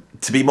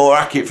to be more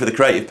accurate for the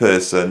creative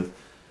person,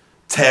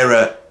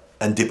 terror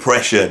and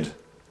depression.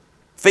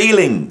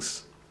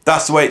 Feelings.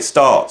 That's the way it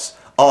starts.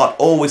 Art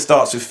always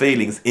starts with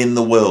feelings in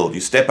the world.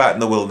 You step out in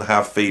the world and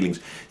have feelings.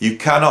 You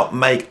cannot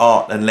make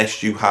art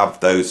unless you have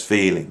those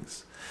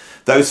feelings.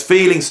 Those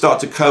feelings start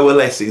to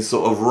coalesce in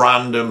sort of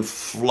random,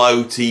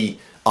 floaty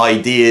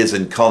ideas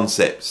and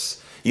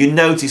concepts. You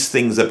notice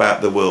things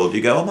about the world.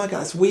 You go, oh my God,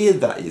 that's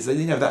weird, that is.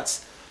 You know,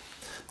 that's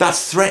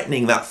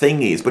threatening, that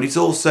thing is. But it's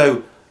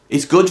also,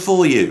 it's good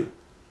for you.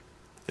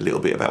 A little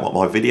bit about what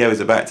my video is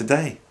about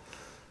today.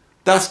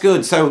 That's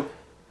good. So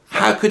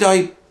how could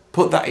I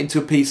put that into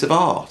a piece of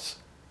art?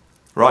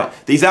 Right?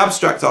 These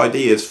abstract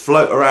ideas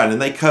float around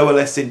and they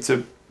coalesce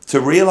into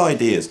real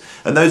ideas.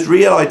 And those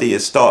real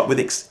ideas start with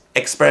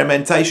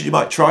experimentation. You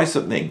might try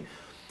something.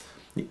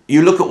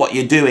 You look at what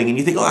you're doing and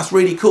you think, oh, that's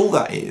really cool,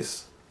 that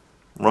is.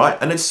 Right?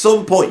 And at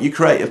some point you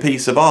create a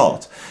piece of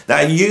art.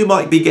 Now you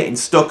might be getting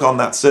stuck on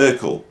that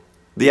circle.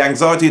 The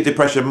anxiety and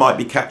depression might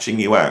be catching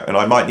you out, and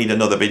I might need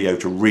another video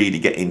to really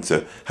get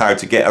into how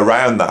to get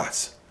around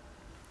that.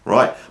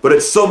 Right? But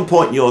at some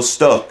point you're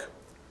stuck.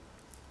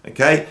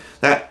 Okay?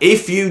 Now,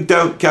 if you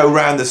don't go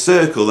round the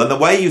circle, then the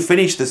way you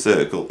finish the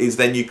circle is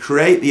then you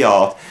create the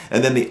art,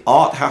 and then the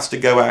art has to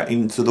go out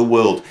into the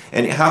world,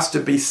 and it has to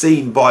be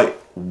seen by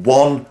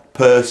one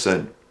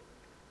person.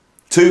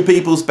 2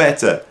 people's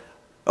better.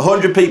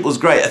 100 people's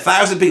great.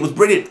 1,000 people's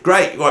brilliant,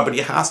 great, right? But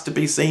it has to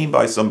be seen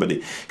by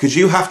somebody, because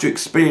you have to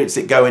experience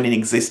it going and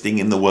existing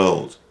in the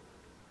world.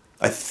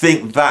 I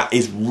think that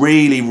is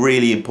really,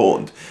 really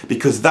important,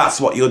 because that's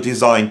what you're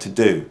designed to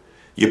do.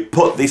 You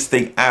put this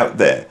thing out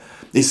there.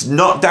 It's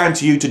not down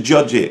to you to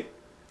judge it.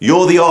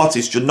 You're the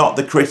artist, you're not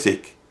the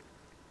critic.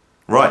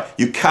 Right?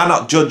 You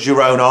cannot judge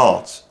your own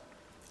art.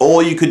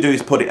 All you can do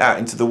is put it out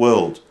into the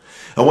world.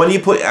 And when you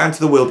put it out into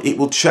the world, it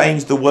will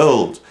change the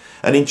world.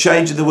 And in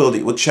changing the world,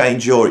 it will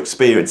change your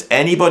experience.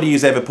 Anybody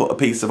who's ever put a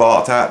piece of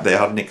art out there,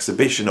 had an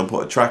exhibition or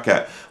put a track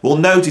out, will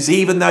notice,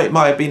 even though it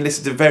might have been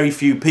listened to very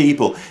few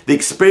people, the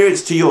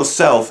experience to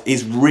yourself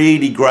is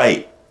really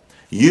great.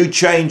 You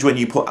change when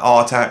you put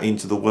art out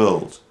into the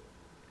world.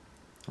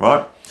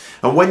 Right?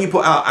 And when you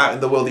put art out in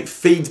the world, it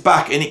feeds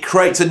back and it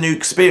creates a new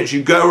experience.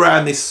 You go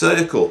around this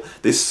circle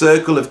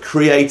of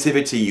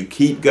creativity. You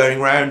keep going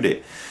around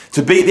it.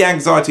 To beat the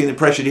anxiety and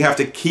depression, you have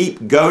to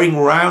keep going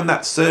round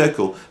that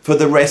circle for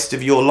the rest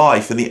of your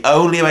life. And the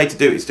only way to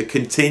do it is to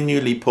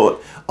continually put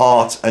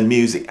art and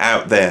music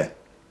out there.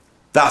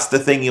 That's the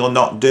thing you're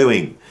not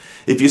doing.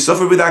 If you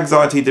suffer with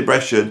anxiety and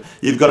depression,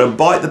 you've got to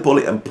bite the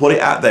bullet and put it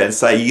out there and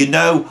say, you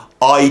know,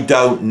 I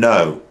don't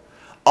know.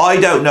 I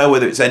don't know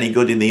whether it's any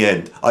good in the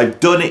end.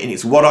 I've done it and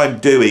it's what I'm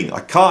doing.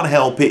 I can't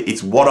help it.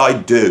 It's what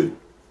I do.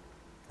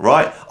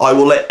 Right? I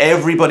will let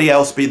everybody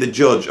else be the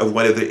judge of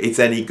whether it's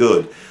any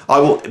good. I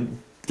will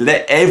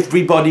let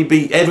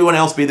everyone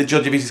else be the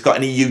judge if it's got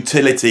any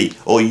utility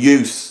or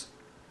use.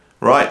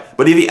 Right?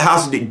 But if it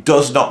hasn't, it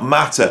does not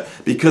matter,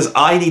 because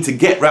I need to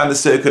get round the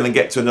circle and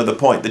get to another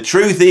point. The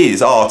truth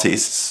is,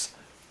 artists,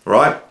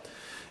 right,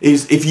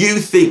 is if you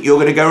think you're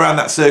going to go around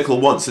that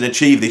circle once and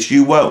achieve this,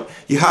 you won't.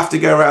 You have to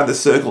go around the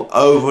circle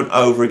over and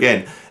over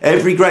again.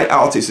 Every great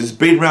artist has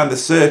been around the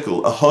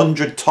circle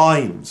 100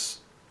 times.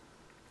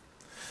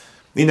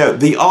 You know,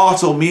 the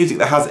art or music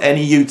that has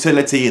any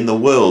utility in the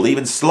world,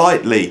 even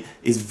slightly,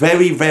 is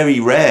very, very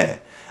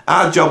rare.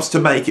 Our job's to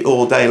make it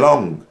all day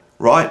long,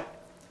 right?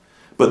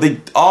 But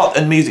the art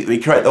and music that we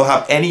create, they'll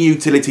have any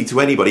utility to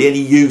anybody, any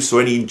use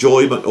or any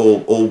enjoyment,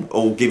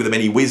 or give them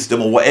any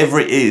wisdom or whatever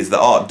it is that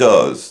art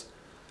does.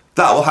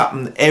 That will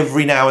happen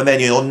every now and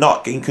then. You're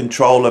not in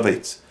control of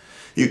it.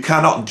 You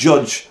cannot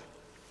judge,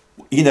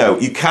 you know,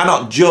 you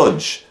cannot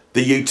judge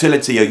the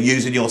utility of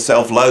using your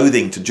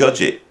self-loathing to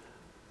judge it.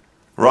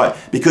 Right?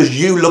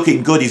 Because you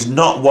looking good is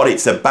not what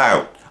it's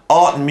about.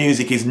 Art and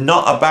music is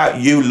not about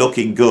you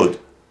looking good.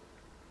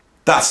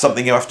 That's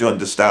something you have to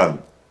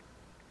understand.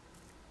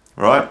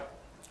 Right?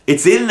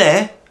 It's in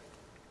there.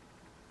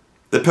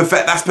 That's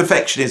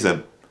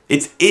perfectionism.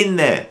 It's in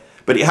there.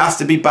 But it has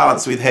to be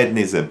balanced with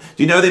hedonism.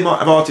 Do you know they might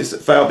have artists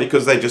that fail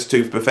because they're just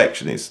too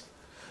perfectionist?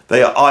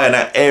 They iron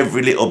out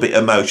every little bit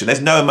of emotion.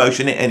 There's no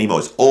emotion in it anymore.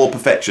 It's all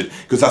perfection,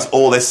 because that's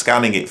all they're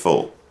scanning it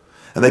for.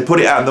 And they put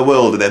it out in the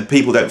world, and then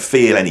people don't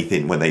feel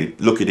anything when they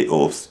look at it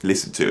or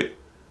listen to it.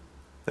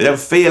 They don't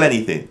feel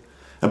anything.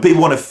 And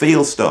people want to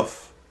feel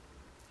stuff.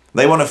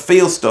 They want to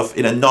feel stuff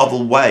in a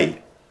novel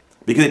way,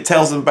 because it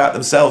tells them about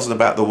themselves and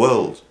about the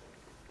world.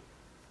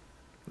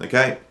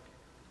 Okay?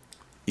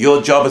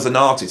 Your job as an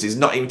artist is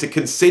not even to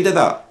consider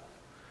that.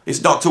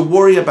 It's not to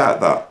worry about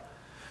that.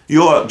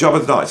 Your job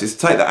as an artist is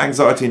to take that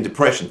anxiety and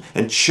depression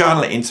and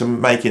channel it into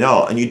making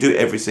art, and you do it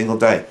every single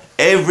day.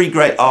 Every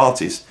great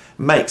artist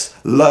makes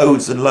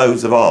loads and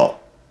loads of art.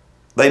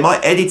 They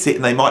might edit it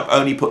and they might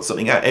only put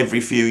something out every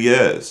few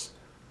years.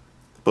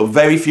 But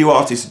very few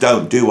artists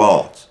don't do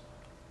art.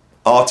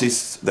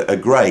 Artists that are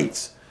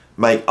great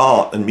make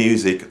art and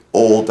music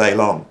all day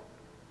long.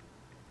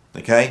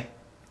 Okay?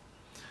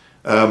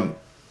 And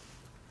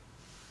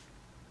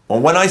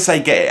when I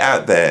say get it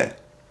out there,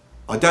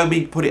 I don't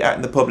mean put it out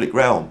in the public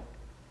realm.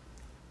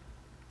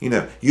 You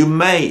know, you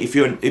may, if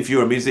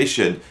you're a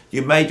musician,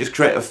 you may just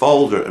create a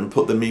folder and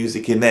put the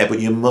music in there, but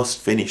you must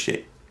finish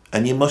it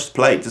and you must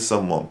play it to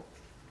someone.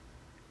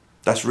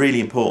 That's really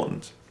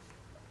important.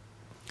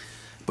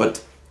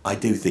 But I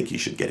do think you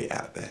should get it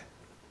out there.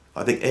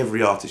 I think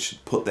every artist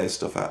should put their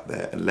stuff out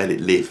there and let it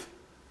live.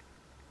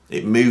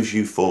 It moves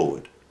you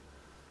forward.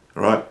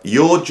 All right?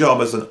 Your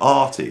job as an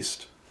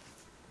artist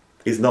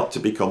is not to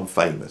become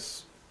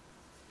famous.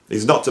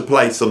 It's not to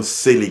play some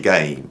silly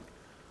game,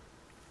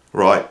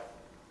 right,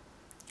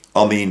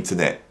 on the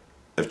internet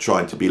of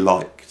trying to be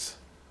liked.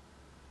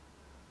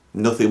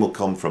 Nothing will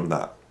come from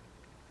that.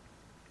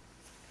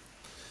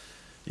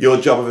 Your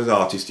job as an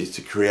artist is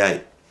to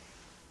create,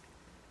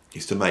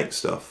 is to make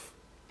stuff.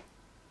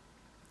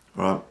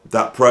 Right?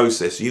 That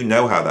process, you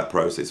know how that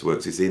process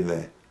works, it's in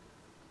there.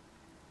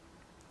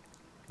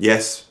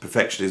 Yes,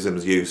 perfectionism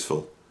is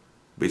useful,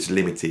 but it's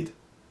limited.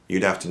 You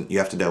have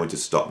to know when to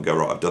stop and go,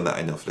 right, I've done that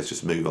enough, let's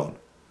just move on.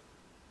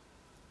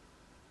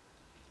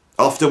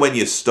 Often when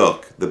you're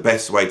stuck, the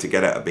best way to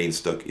get out of being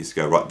stuck is to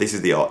go, right, this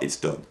is the art, it's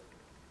done.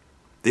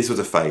 This was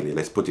a failure,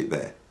 let's put it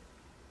there.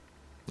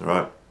 All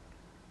right?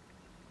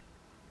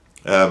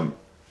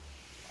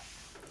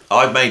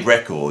 I've made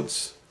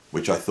records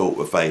which I thought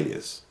were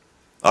failures.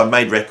 I've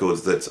made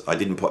records that I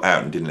didn't put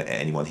out and didn't let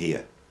anyone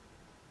hear.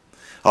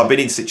 I've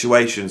been in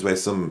situations where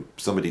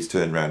somebody's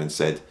turned around and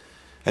said,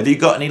 have you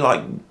got any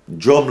like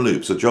drum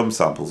loops or drum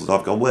samples? And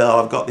I've gone, well,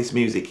 I've got this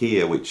music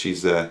here which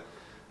is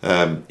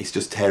it's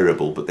just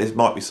terrible, but there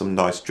might be some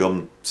nice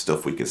drum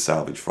stuff we can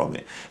salvage from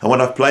it. And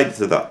when I've played it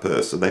to that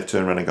person, they've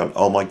turned around and gone,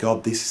 oh my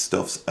God, this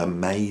stuff's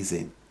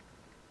amazing.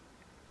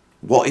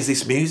 What is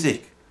this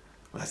music?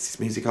 Well, that's this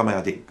music I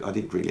made. I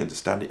didn't really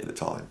understand it at the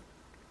time.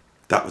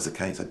 That was the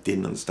case. I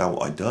didn't understand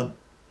what I'd done.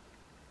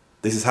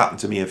 This has happened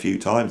to me a few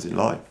times in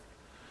life.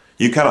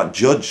 You cannot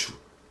judge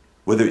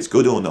whether it's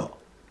good or not.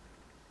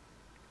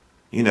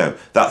 You know,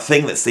 that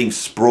thing that seems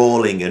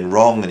sprawling and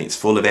wrong and it's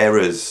full of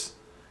errors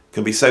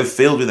can be so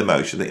filled with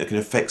emotion that it can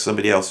affect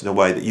somebody else in a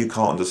way that you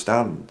can't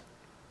understand.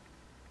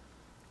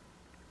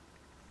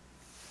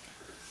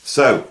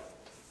 So,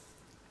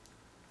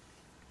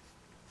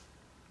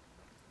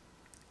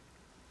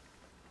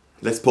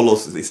 let's pull all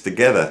this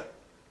together.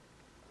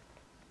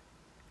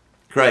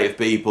 Creative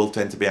people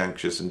tend to be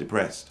anxious and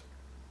depressed.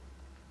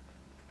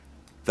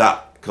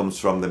 That comes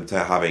from them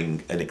to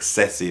having an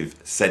excessive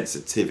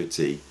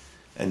sensitivity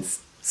and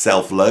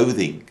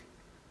self-loathing,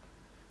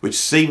 which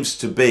seems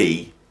to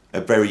be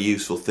a very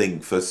useful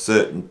thing for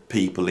certain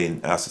people in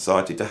our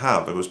society to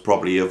have. It was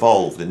probably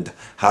evolved and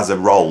has a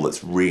role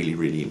that's really,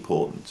 really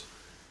important.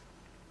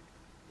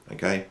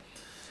 Okay?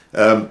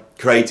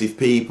 Creative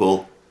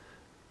people,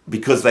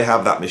 because they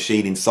have that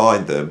machine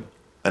inside them,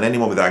 and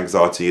anyone with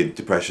anxiety and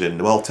depression,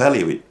 well, I'll tell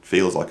you, it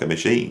feels like a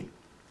machine.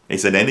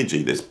 It's an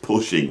energy that's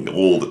pushing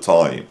all the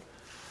time.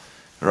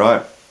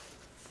 Right?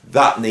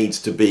 That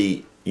needs to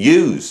be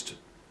used.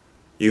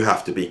 You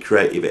have to be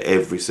creative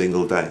every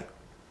single day.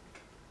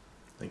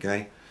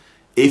 Okay?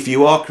 If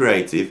you are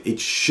creative,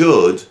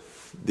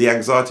 the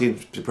anxiety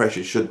and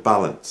depression should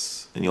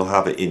balance, and you'll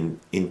have it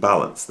in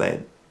balance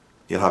then.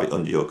 You'll have it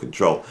under your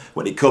control.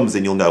 When it comes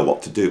in, you'll know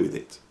what to do with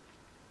it.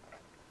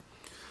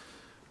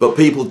 But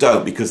people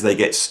don't, because they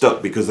get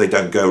stuck, because they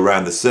don't go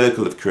around the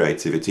circle of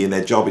creativity, and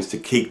their job is to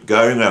keep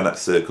going around that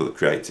circle of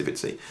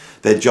creativity.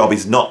 Their job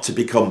is not to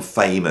become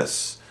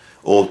famous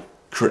or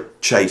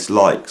chase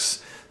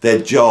likes. Their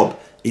job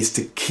is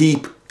to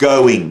keep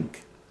going.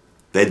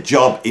 Their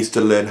job is to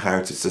learn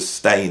how to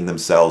sustain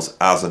themselves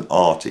as an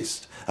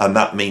artist. And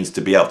that means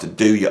to be able to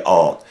do your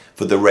art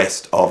for the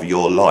rest of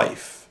your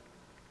life.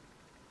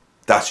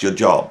 That's your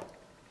job.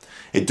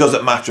 It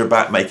doesn't matter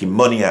about making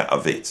money out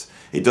of it.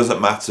 It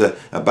doesn't matter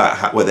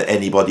about whether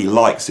anybody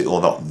likes it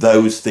or not.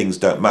 Those things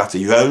don't matter.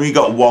 You've only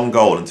got one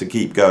goal, and to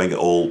keep going at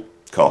all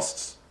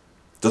costs.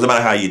 Doesn't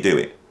matter how you do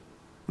it.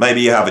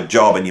 Maybe you have a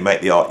job and you make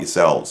the art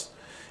yourselves,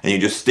 and you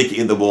just stick it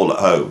in the wall at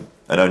home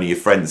and only your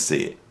friends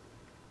see it.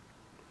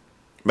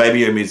 Maybe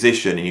you're a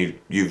musician and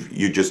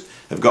you just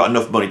have got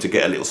enough money to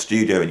get a little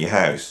studio in your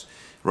house,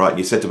 right? And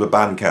you set up a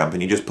band camp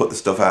and you just put the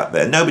stuff out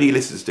there. Nobody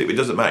listens to it. It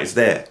doesn't matter. It's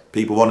there.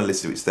 People want to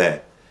listen to it. It's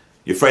there.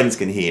 Your friends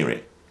can hear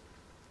it.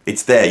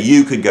 It's there.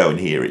 You can go and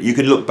hear it. You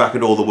can look back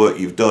at all the work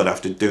you've done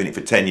after doing it for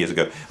 10 years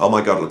ago. Oh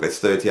my God, look, there's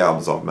 30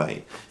 albums I've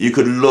made. You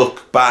could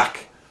look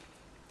back,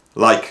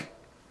 like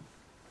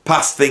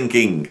past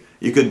thinking.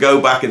 You could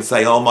go back and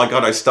say, oh my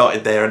God, I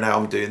started there and now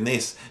I'm doing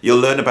this. You'll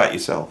learn about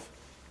yourself.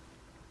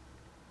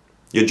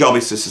 Your job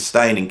is to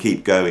sustain and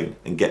keep going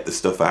and get the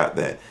stuff out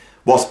there.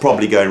 What's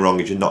probably going wrong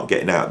is you're not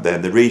getting out there.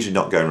 And the reason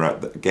you're not going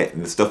right,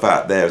 getting the stuff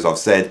out there, as I've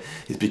said,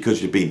 is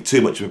because you've been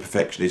too much of a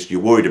perfectionist.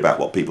 You're worried about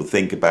what people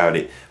think about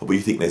it, or you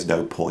think there's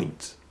no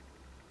point.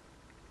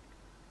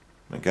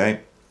 Okay?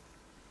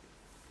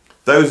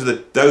 Those are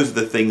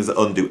the things that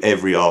undo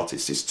every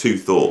artist. It's two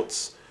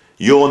thoughts.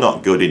 You're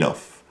not good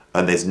enough,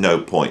 and there's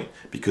no point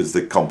because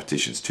the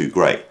competition's too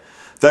great.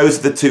 Those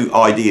are the two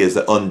ideas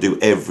that undo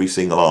every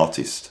single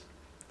artist.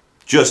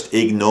 Just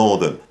ignore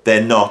them.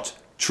 They're not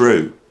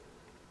true.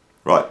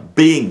 Right?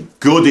 Being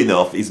good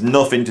enough is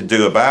nothing to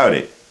do about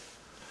it.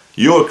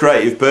 You're a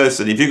creative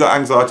person. If you've got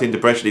anxiety and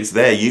depression, it's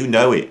there. You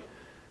know it.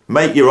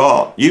 Make your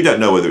art. You don't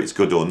know whether it's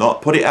good or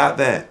not. Put it out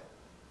there.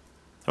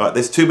 Right?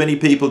 There's too many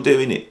people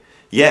doing it.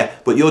 Yeah,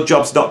 but your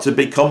job's not to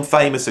become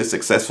famous or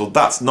successful.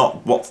 That's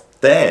not what's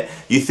there.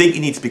 You think you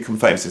need to become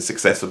famous and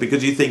successful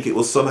because you think it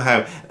will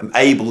somehow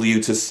enable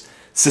you to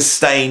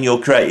sustain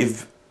your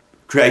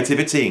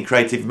creativity and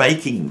creative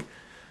making.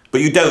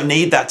 But you don't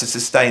need that to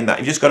sustain that.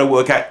 You've just got to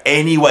work out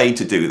any way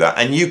to do that.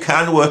 And you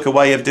can work a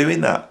way of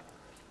doing that.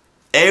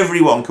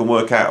 Everyone can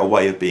work out a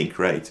way of being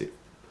creative.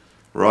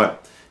 Right?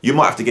 You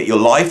might have to get your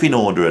life in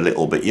order a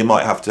little bit. You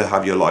might have to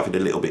have your life in a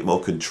little bit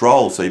more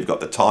control so you've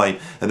got the time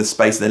and the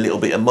space and a little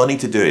bit of money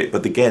to do it.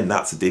 But again,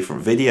 that's a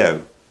different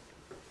video.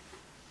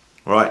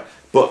 Right?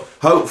 But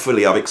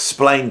hopefully I've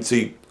explained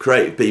to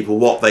creative people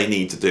what they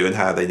need to do and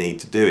how they need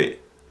to do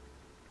it.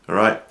 All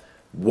right?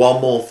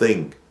 One more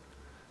thing.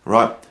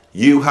 Right?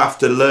 You have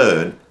to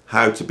learn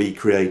how to be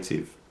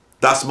creative.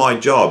 That's my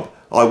job.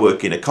 I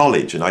work in a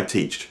college and I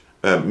teach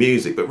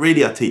music, but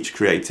really I teach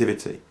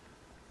creativity.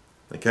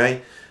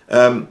 Okay?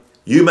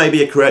 You may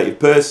be a creative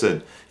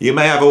person. You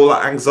may have all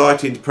that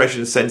anxiety and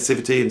depression,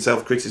 sensitivity and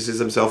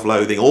self-criticism,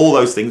 self-loathing, all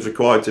those things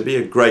required to be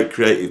a great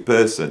creative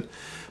person.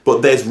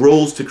 But there's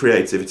rules to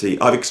creativity.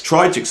 I've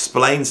tried to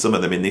explain some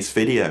of them in this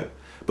video.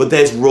 But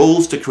there's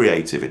rules to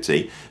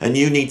creativity and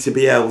you need to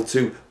be able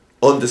to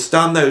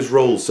understand those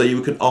rules so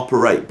you can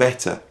operate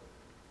better.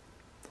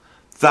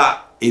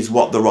 That is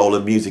what the role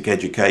of music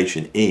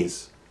education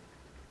is.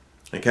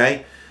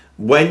 Okay?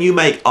 When you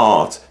make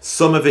art,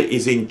 some of it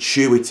is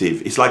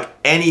intuitive. It's like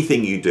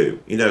anything you do.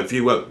 You know, if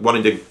you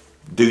wanted to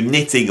do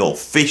knitting or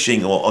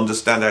fishing or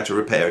understand how to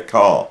repair a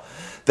car,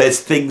 there's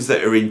things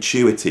that are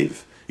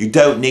intuitive. You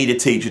don't need a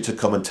teacher to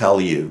come and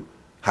tell you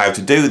how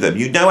to do them.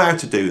 You know how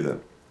to do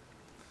them.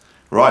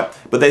 Right?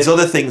 But there's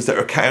other things that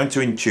are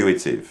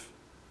counterintuitive.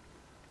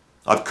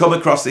 I've come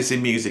across this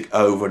in music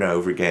over and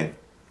over again.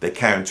 They're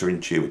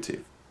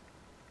counterintuitive.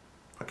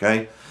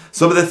 Okay?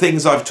 Some of the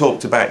things I've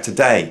talked about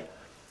today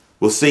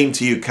will seem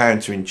to you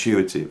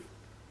counterintuitive.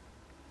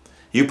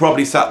 You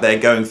probably sat there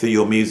going through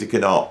your music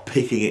and art,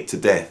 picking it to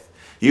death.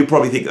 You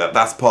probably think that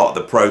that's part of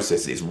the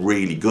process. It's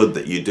really good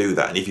that you do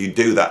that. And if you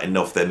do that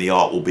enough, then the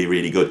art will be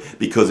really good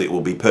because it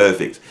will be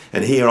perfect.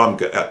 And here I'm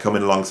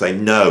coming along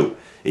saying, no,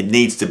 it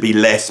needs to be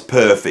less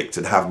perfect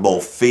and have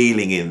more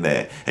feeling in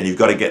there. And you've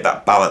got to get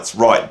that balance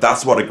right.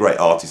 That's what a great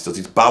artist does,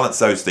 is balance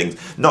those things,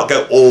 not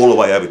go all the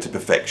way over to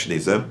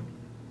perfectionism.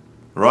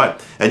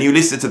 Right? And you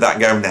listen to that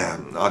and go,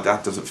 nah,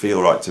 that doesn't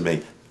feel right to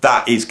me.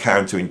 That is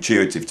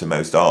counterintuitive to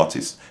most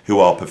artists who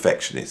are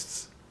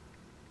perfectionists.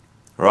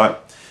 Right?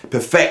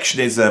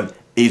 Perfectionism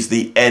is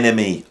the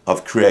enemy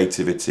of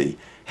creativity.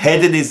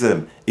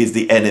 Hedonism is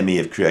the enemy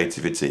of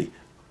creativity,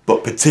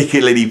 but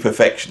particularly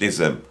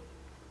perfectionism.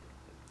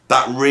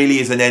 That really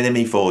is an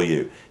enemy for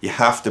you. You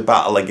have to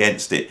battle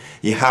against it.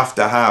 You have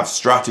to have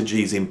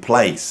strategies in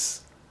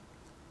place,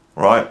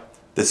 right,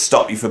 that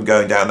stop you from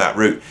going down that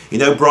route. You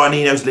know Brian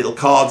Eno's little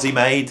cards he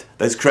made,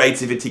 those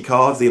creativity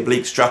cards, the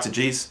oblique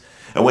strategies?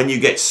 And when you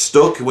get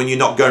stuck, when you're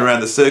not going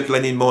around the circle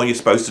anymore, you're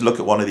supposed to look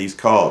at one of these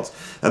cards.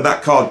 And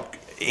that card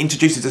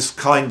introduces this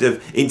kind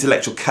of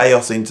intellectual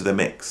chaos into the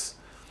mix.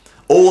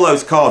 All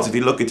those cards, if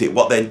you look at it,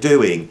 what they're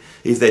doing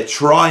is they're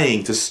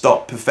trying to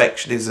stop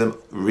perfectionism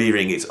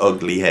rearing its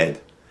ugly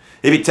head.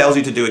 If it tells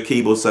you to do a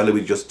keyboard solo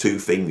with just 2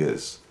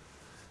 fingers,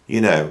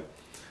 you know,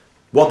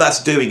 what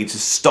that's doing is to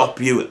stop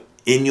you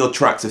in your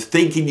tracks of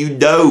thinking you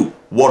know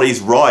what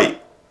is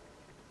right.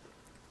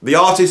 The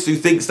artist who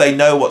thinks they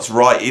know what's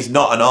right is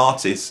not an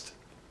artist.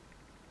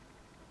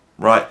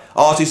 Right?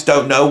 Artists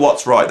don't know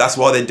what's right. That's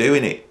why they're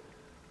doing it.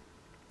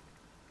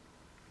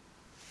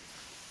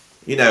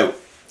 You know,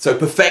 so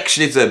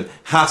perfectionism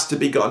has to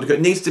be got under.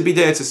 It needs to be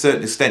there to a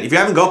certain extent. If you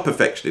haven't got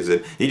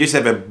perfectionism, you just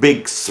have a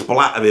big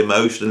splat of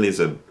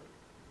emotionalism.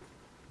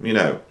 You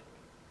know.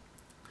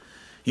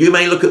 You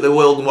may look at the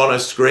world and want to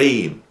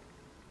scream.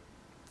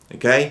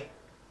 Okay?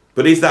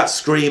 But is that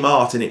scream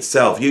art in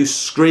itself? You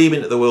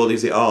screaming at the world,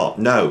 is it art?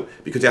 No,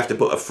 because you have to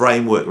put a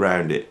framework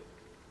around it.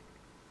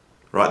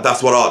 Right?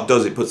 That's what art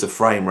does. It puts a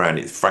frame around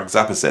it. Frank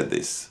Zappa said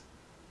this.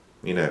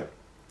 You know.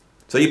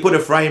 So you put a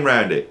frame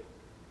around it.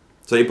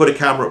 So you put a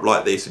camera up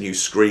like this and you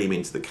scream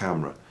into the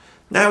camera.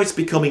 Now it's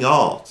becoming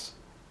art.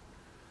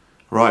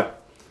 Right?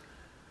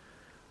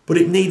 But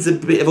it needs a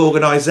bit of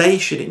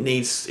organisation. It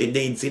needs,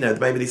 you know,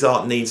 maybe this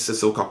art needs a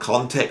sort of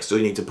context, or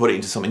you need to put it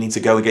into something, you need to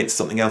go against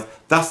something else.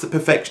 That's the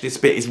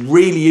perfectionist bit. It's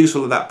really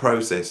useful in that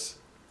process.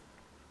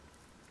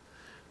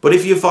 But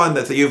if you find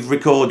that you've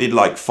recorded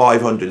like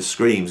 500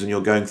 screams and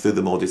you're going through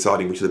them all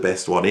deciding which the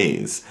best one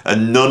is,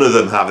 and none of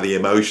them have the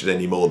emotion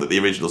anymore that the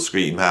original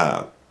scream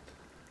had,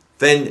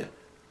 then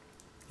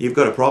you've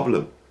got a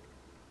problem.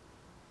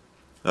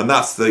 And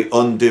that's the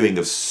undoing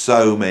of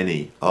so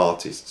many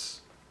artists.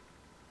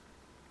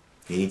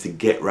 You need to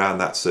get round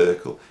that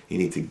circle. You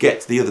need to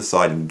get to the other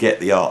side and get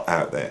the art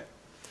out there.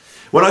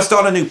 When I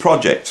start a new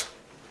project,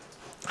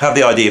 I have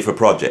the idea for a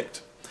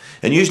project.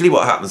 And usually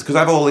what happens, because I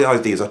have all the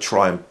ideas, I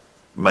try and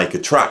make a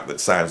track that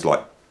sounds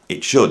like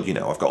it should. You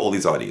know, I've got all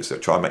these ideas, so I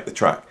try and make the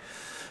track.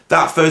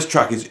 That first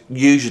track is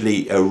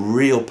usually a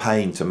real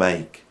pain to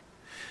make.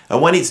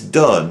 And when it's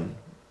done,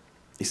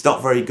 it's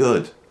not very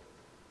good.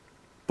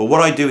 But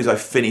what I do is I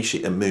finish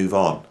it and move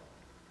on.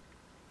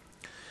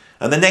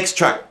 And the next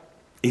track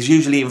is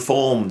usually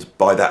informed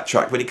by that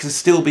track, but it can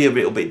still be a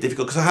little bit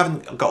difficult because I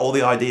haven't got all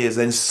the ideas.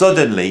 Then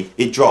suddenly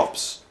it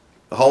drops.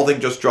 The whole thing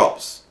just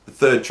drops. The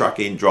third track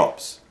in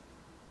drops.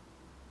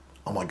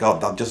 Oh my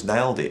God, I've just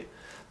nailed it.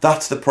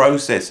 That's the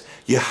process.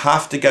 You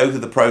have to go through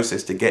the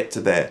process to get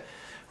to there.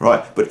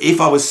 Right, but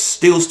if I was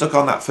still stuck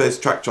on that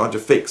first track trying to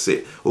fix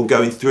it or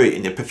going through it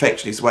in a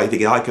perfectionist way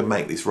thinking I can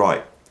make this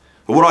right.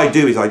 But what I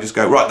do is I just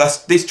go, right,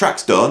 this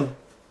track's done.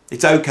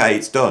 It's okay,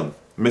 it's done.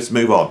 Let's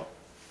move on.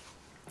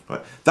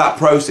 Right. That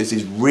process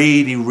is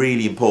really,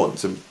 really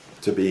important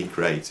to being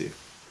creative.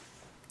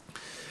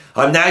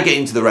 I'm now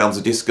getting to the realms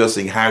of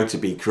discussing how to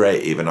be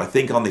creative, and I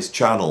think on this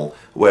channel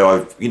where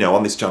I've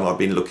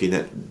been looking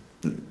at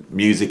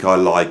music I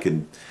like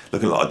and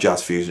looking at a lot of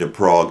jazz fusion and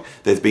prog.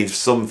 There's been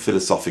some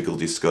philosophical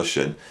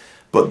discussion,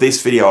 but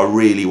this video I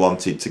really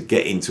wanted to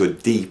get into a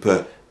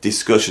deeper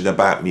discussion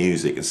about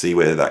music and see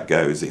where that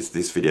goes.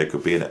 This video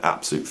could be an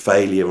absolute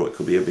failure or it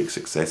could be a big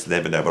success,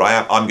 never know, but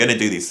I'm going to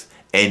do this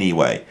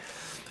anyway.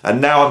 And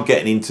now I'm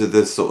getting into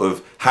the sort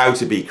of how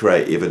to be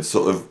creative and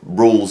sort of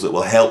rules that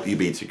will help you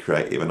be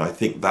creative, and I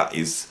think that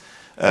is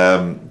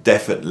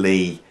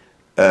definitely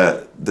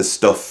the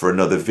stuff for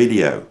another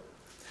video.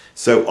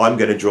 So I'm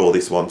going to draw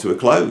this one to a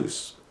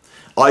close.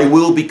 I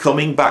will be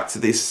coming back to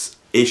this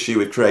issue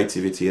with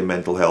creativity and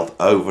mental health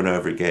over and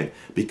over again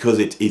because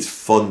it is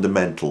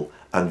fundamental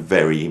and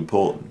very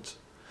important.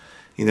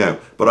 You know,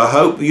 but I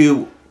hope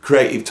you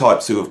creative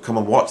types who have come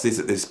and watched this,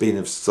 that this has been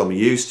of some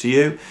use to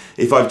you.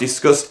 If I've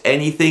discussed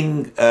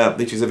anything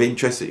which is of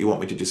interest that you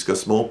want me to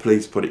discuss more,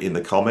 please put it in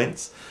the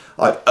comments.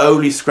 I've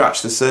only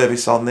scratched the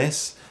surface on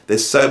this.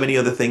 There's so many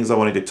other things I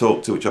wanted to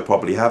talk to which I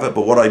probably haven't,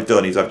 but what I've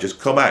done is I've just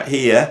come out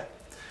here.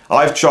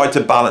 I've tried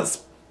to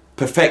balance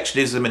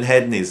perfectionism and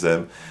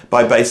hedonism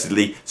by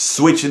basically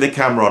switching the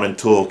camera on and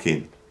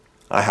talking.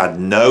 I had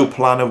no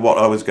plan of what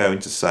I was going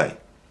to say.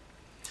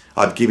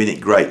 I've given it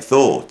great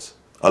thought,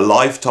 a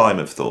lifetime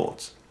of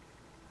thought,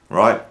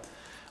 right?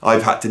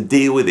 I've had to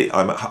deal with it.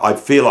 I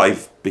feel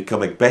I've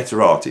become a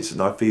better artist, and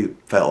I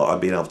felt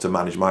I've been able to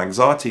manage my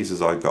anxieties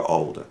as I got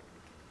older,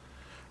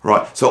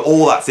 right? So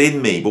all that's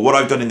in me, but what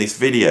I've done in this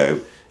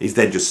video is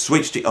then just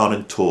switched it on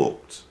and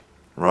talked,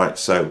 right?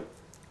 So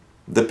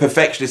the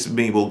perfectionist in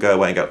me will go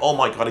away and go, oh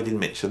my God, I didn't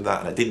mention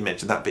that, and I didn't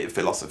mention that bit of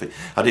philosophy.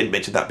 I didn't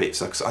mention that bit,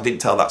 so I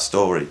didn't tell that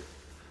story.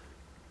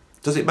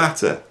 Does it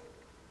matter?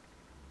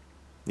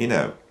 You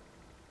know,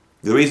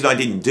 the reason I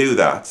didn't do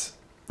that,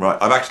 right,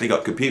 I've actually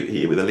got a computer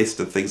here with a list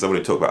of things I want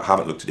to talk about. I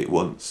haven't looked at it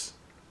once,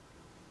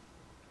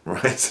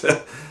 right?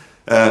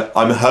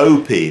 I'm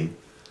hoping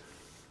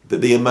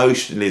that the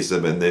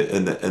emotionalism and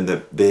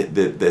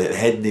the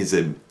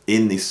hedonism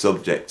in this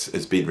subject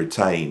has been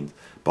retained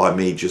by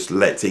me just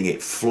letting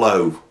it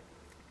flow.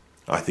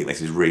 I think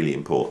this is really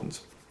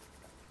important.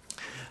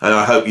 And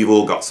I hope you've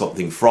all got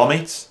something from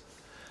it.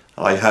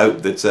 I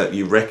hope that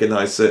you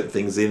recognise certain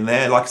things in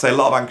there. Like I say, a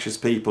lot of anxious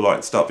people, like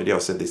at the start video I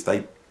said this,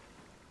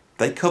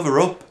 they cover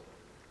up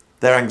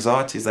their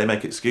anxieties, they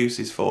make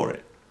excuses for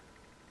it.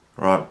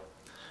 Right?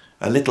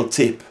 A little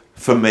tip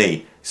for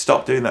me,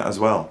 stop doing that as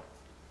well.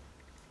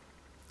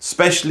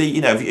 Especially,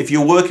 you know, if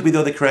you're working with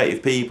other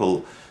creative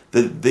people,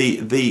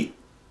 the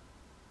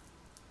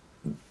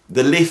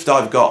lift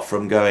I've got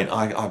from going,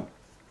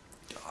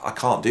 I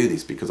can't do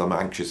this because I'm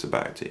anxious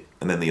about it.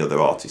 And then the other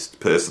artist,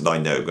 person I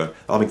know, going,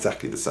 I'm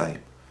exactly the same.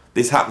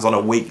 This happens on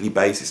a weekly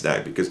basis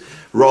now because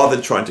rather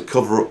than trying to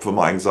cover up for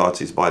my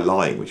anxieties by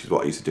lying, which is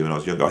what I used to do when I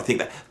was younger, I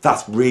think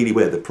that's really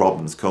where the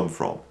problems come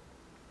from.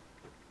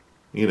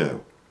 You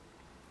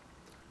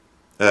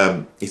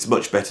know, it's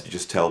much better to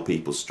just tell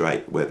people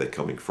straight where they're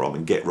coming from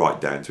and get right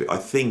down to it. I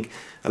think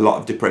a lot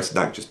of depressed and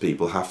anxious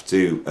people have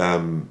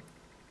to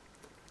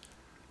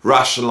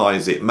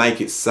rationalise it, make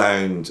it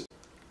sound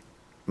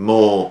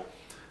more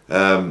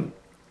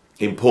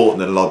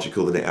important and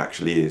logical than it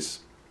actually is.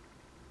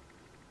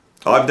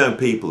 I've known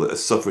people that are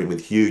suffering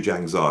with huge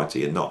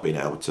anxiety and not being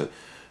able to,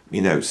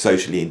 you know,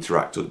 socially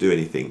interact or do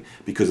anything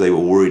because they were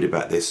worried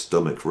about their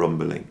stomach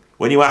rumbling.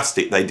 When you asked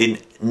it,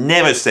 they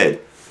never said,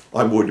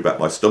 I'm worried about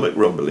my stomach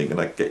rumbling, and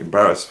I get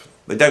embarrassed.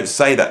 They don't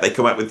say that. They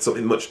come out with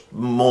something much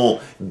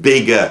more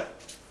bigger.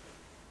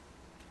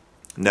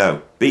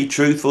 No, be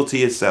truthful to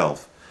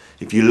yourself.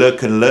 If you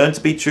can learn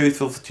to be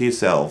truthful to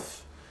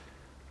yourself,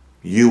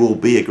 you will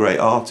be a great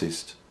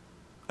artist.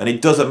 And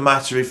it doesn't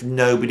matter if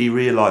nobody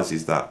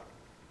realises that.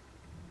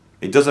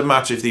 It doesn't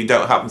matter if you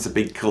don't happen to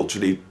be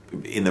culturally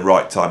in the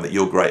right time, that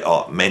your great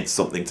art meant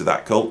something to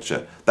that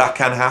culture. That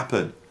can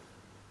happen.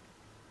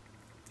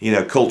 You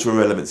know, cultural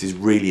relevance is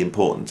really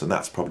important, and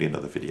that's probably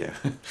another video.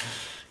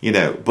 You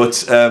know,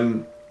 but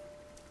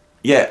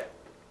yeah,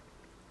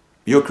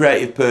 You're a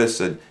creative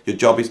person. Your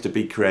job is to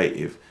be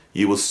creative.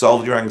 You will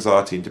solve your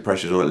anxiety and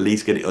depression, or at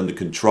least get it under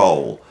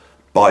control,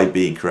 by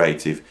being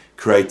creative.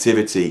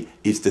 Creativity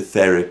is the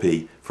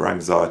therapy for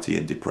anxiety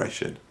and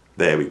depression.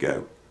 There we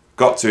go.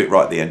 Got to it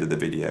right at the end of the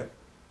video.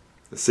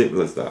 As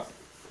simple as that.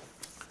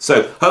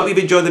 So, hope you've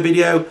enjoyed the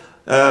video.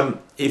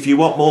 If you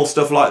want more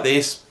stuff like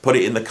this, put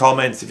it in the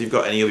comments. If you've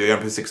got any of your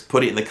MP6,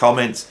 put it in the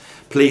comments.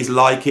 Please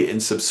like it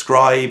and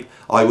subscribe.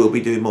 I will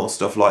be doing more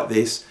stuff like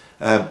this.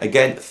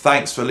 Again,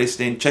 thanks for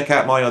listening. Check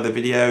out my other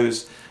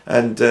videos.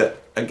 And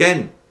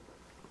again,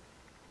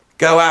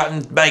 go out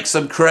and make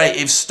some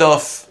creative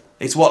stuff.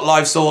 It's what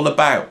life's all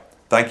about.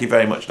 Thank you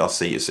very much, and I'll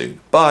see you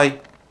soon.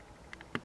 Bye.